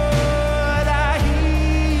 but I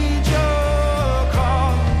heed your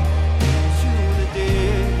call to the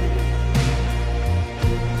dead.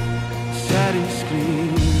 Sadie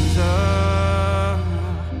screams up,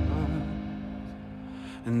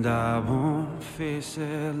 and I won't face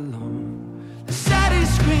it alone. Sadie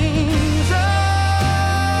screams up.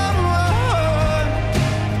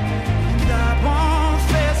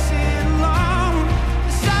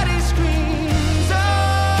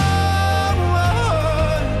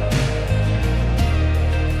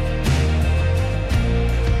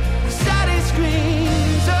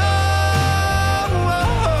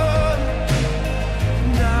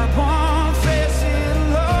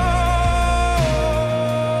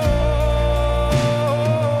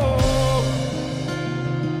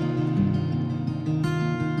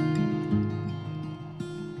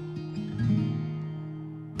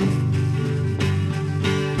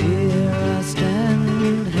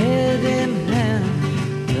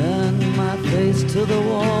 To the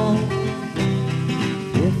wall.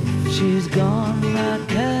 If she's gone, I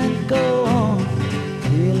can't go on,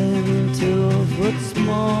 feeling 2 foot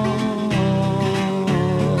small.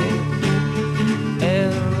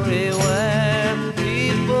 Everywhere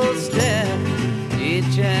people stare,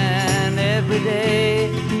 each and every day.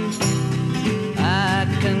 I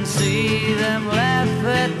can see them laugh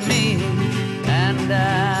at me, and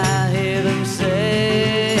I hear them say,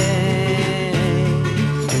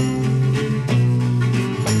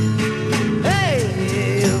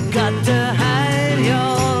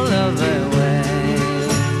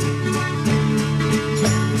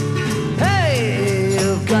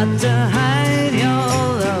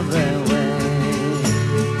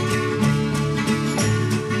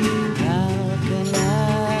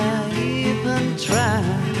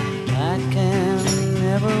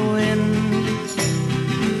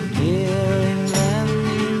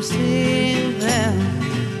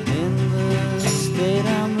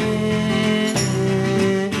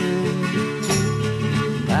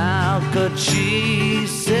 she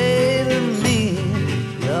say to me,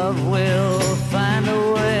 love will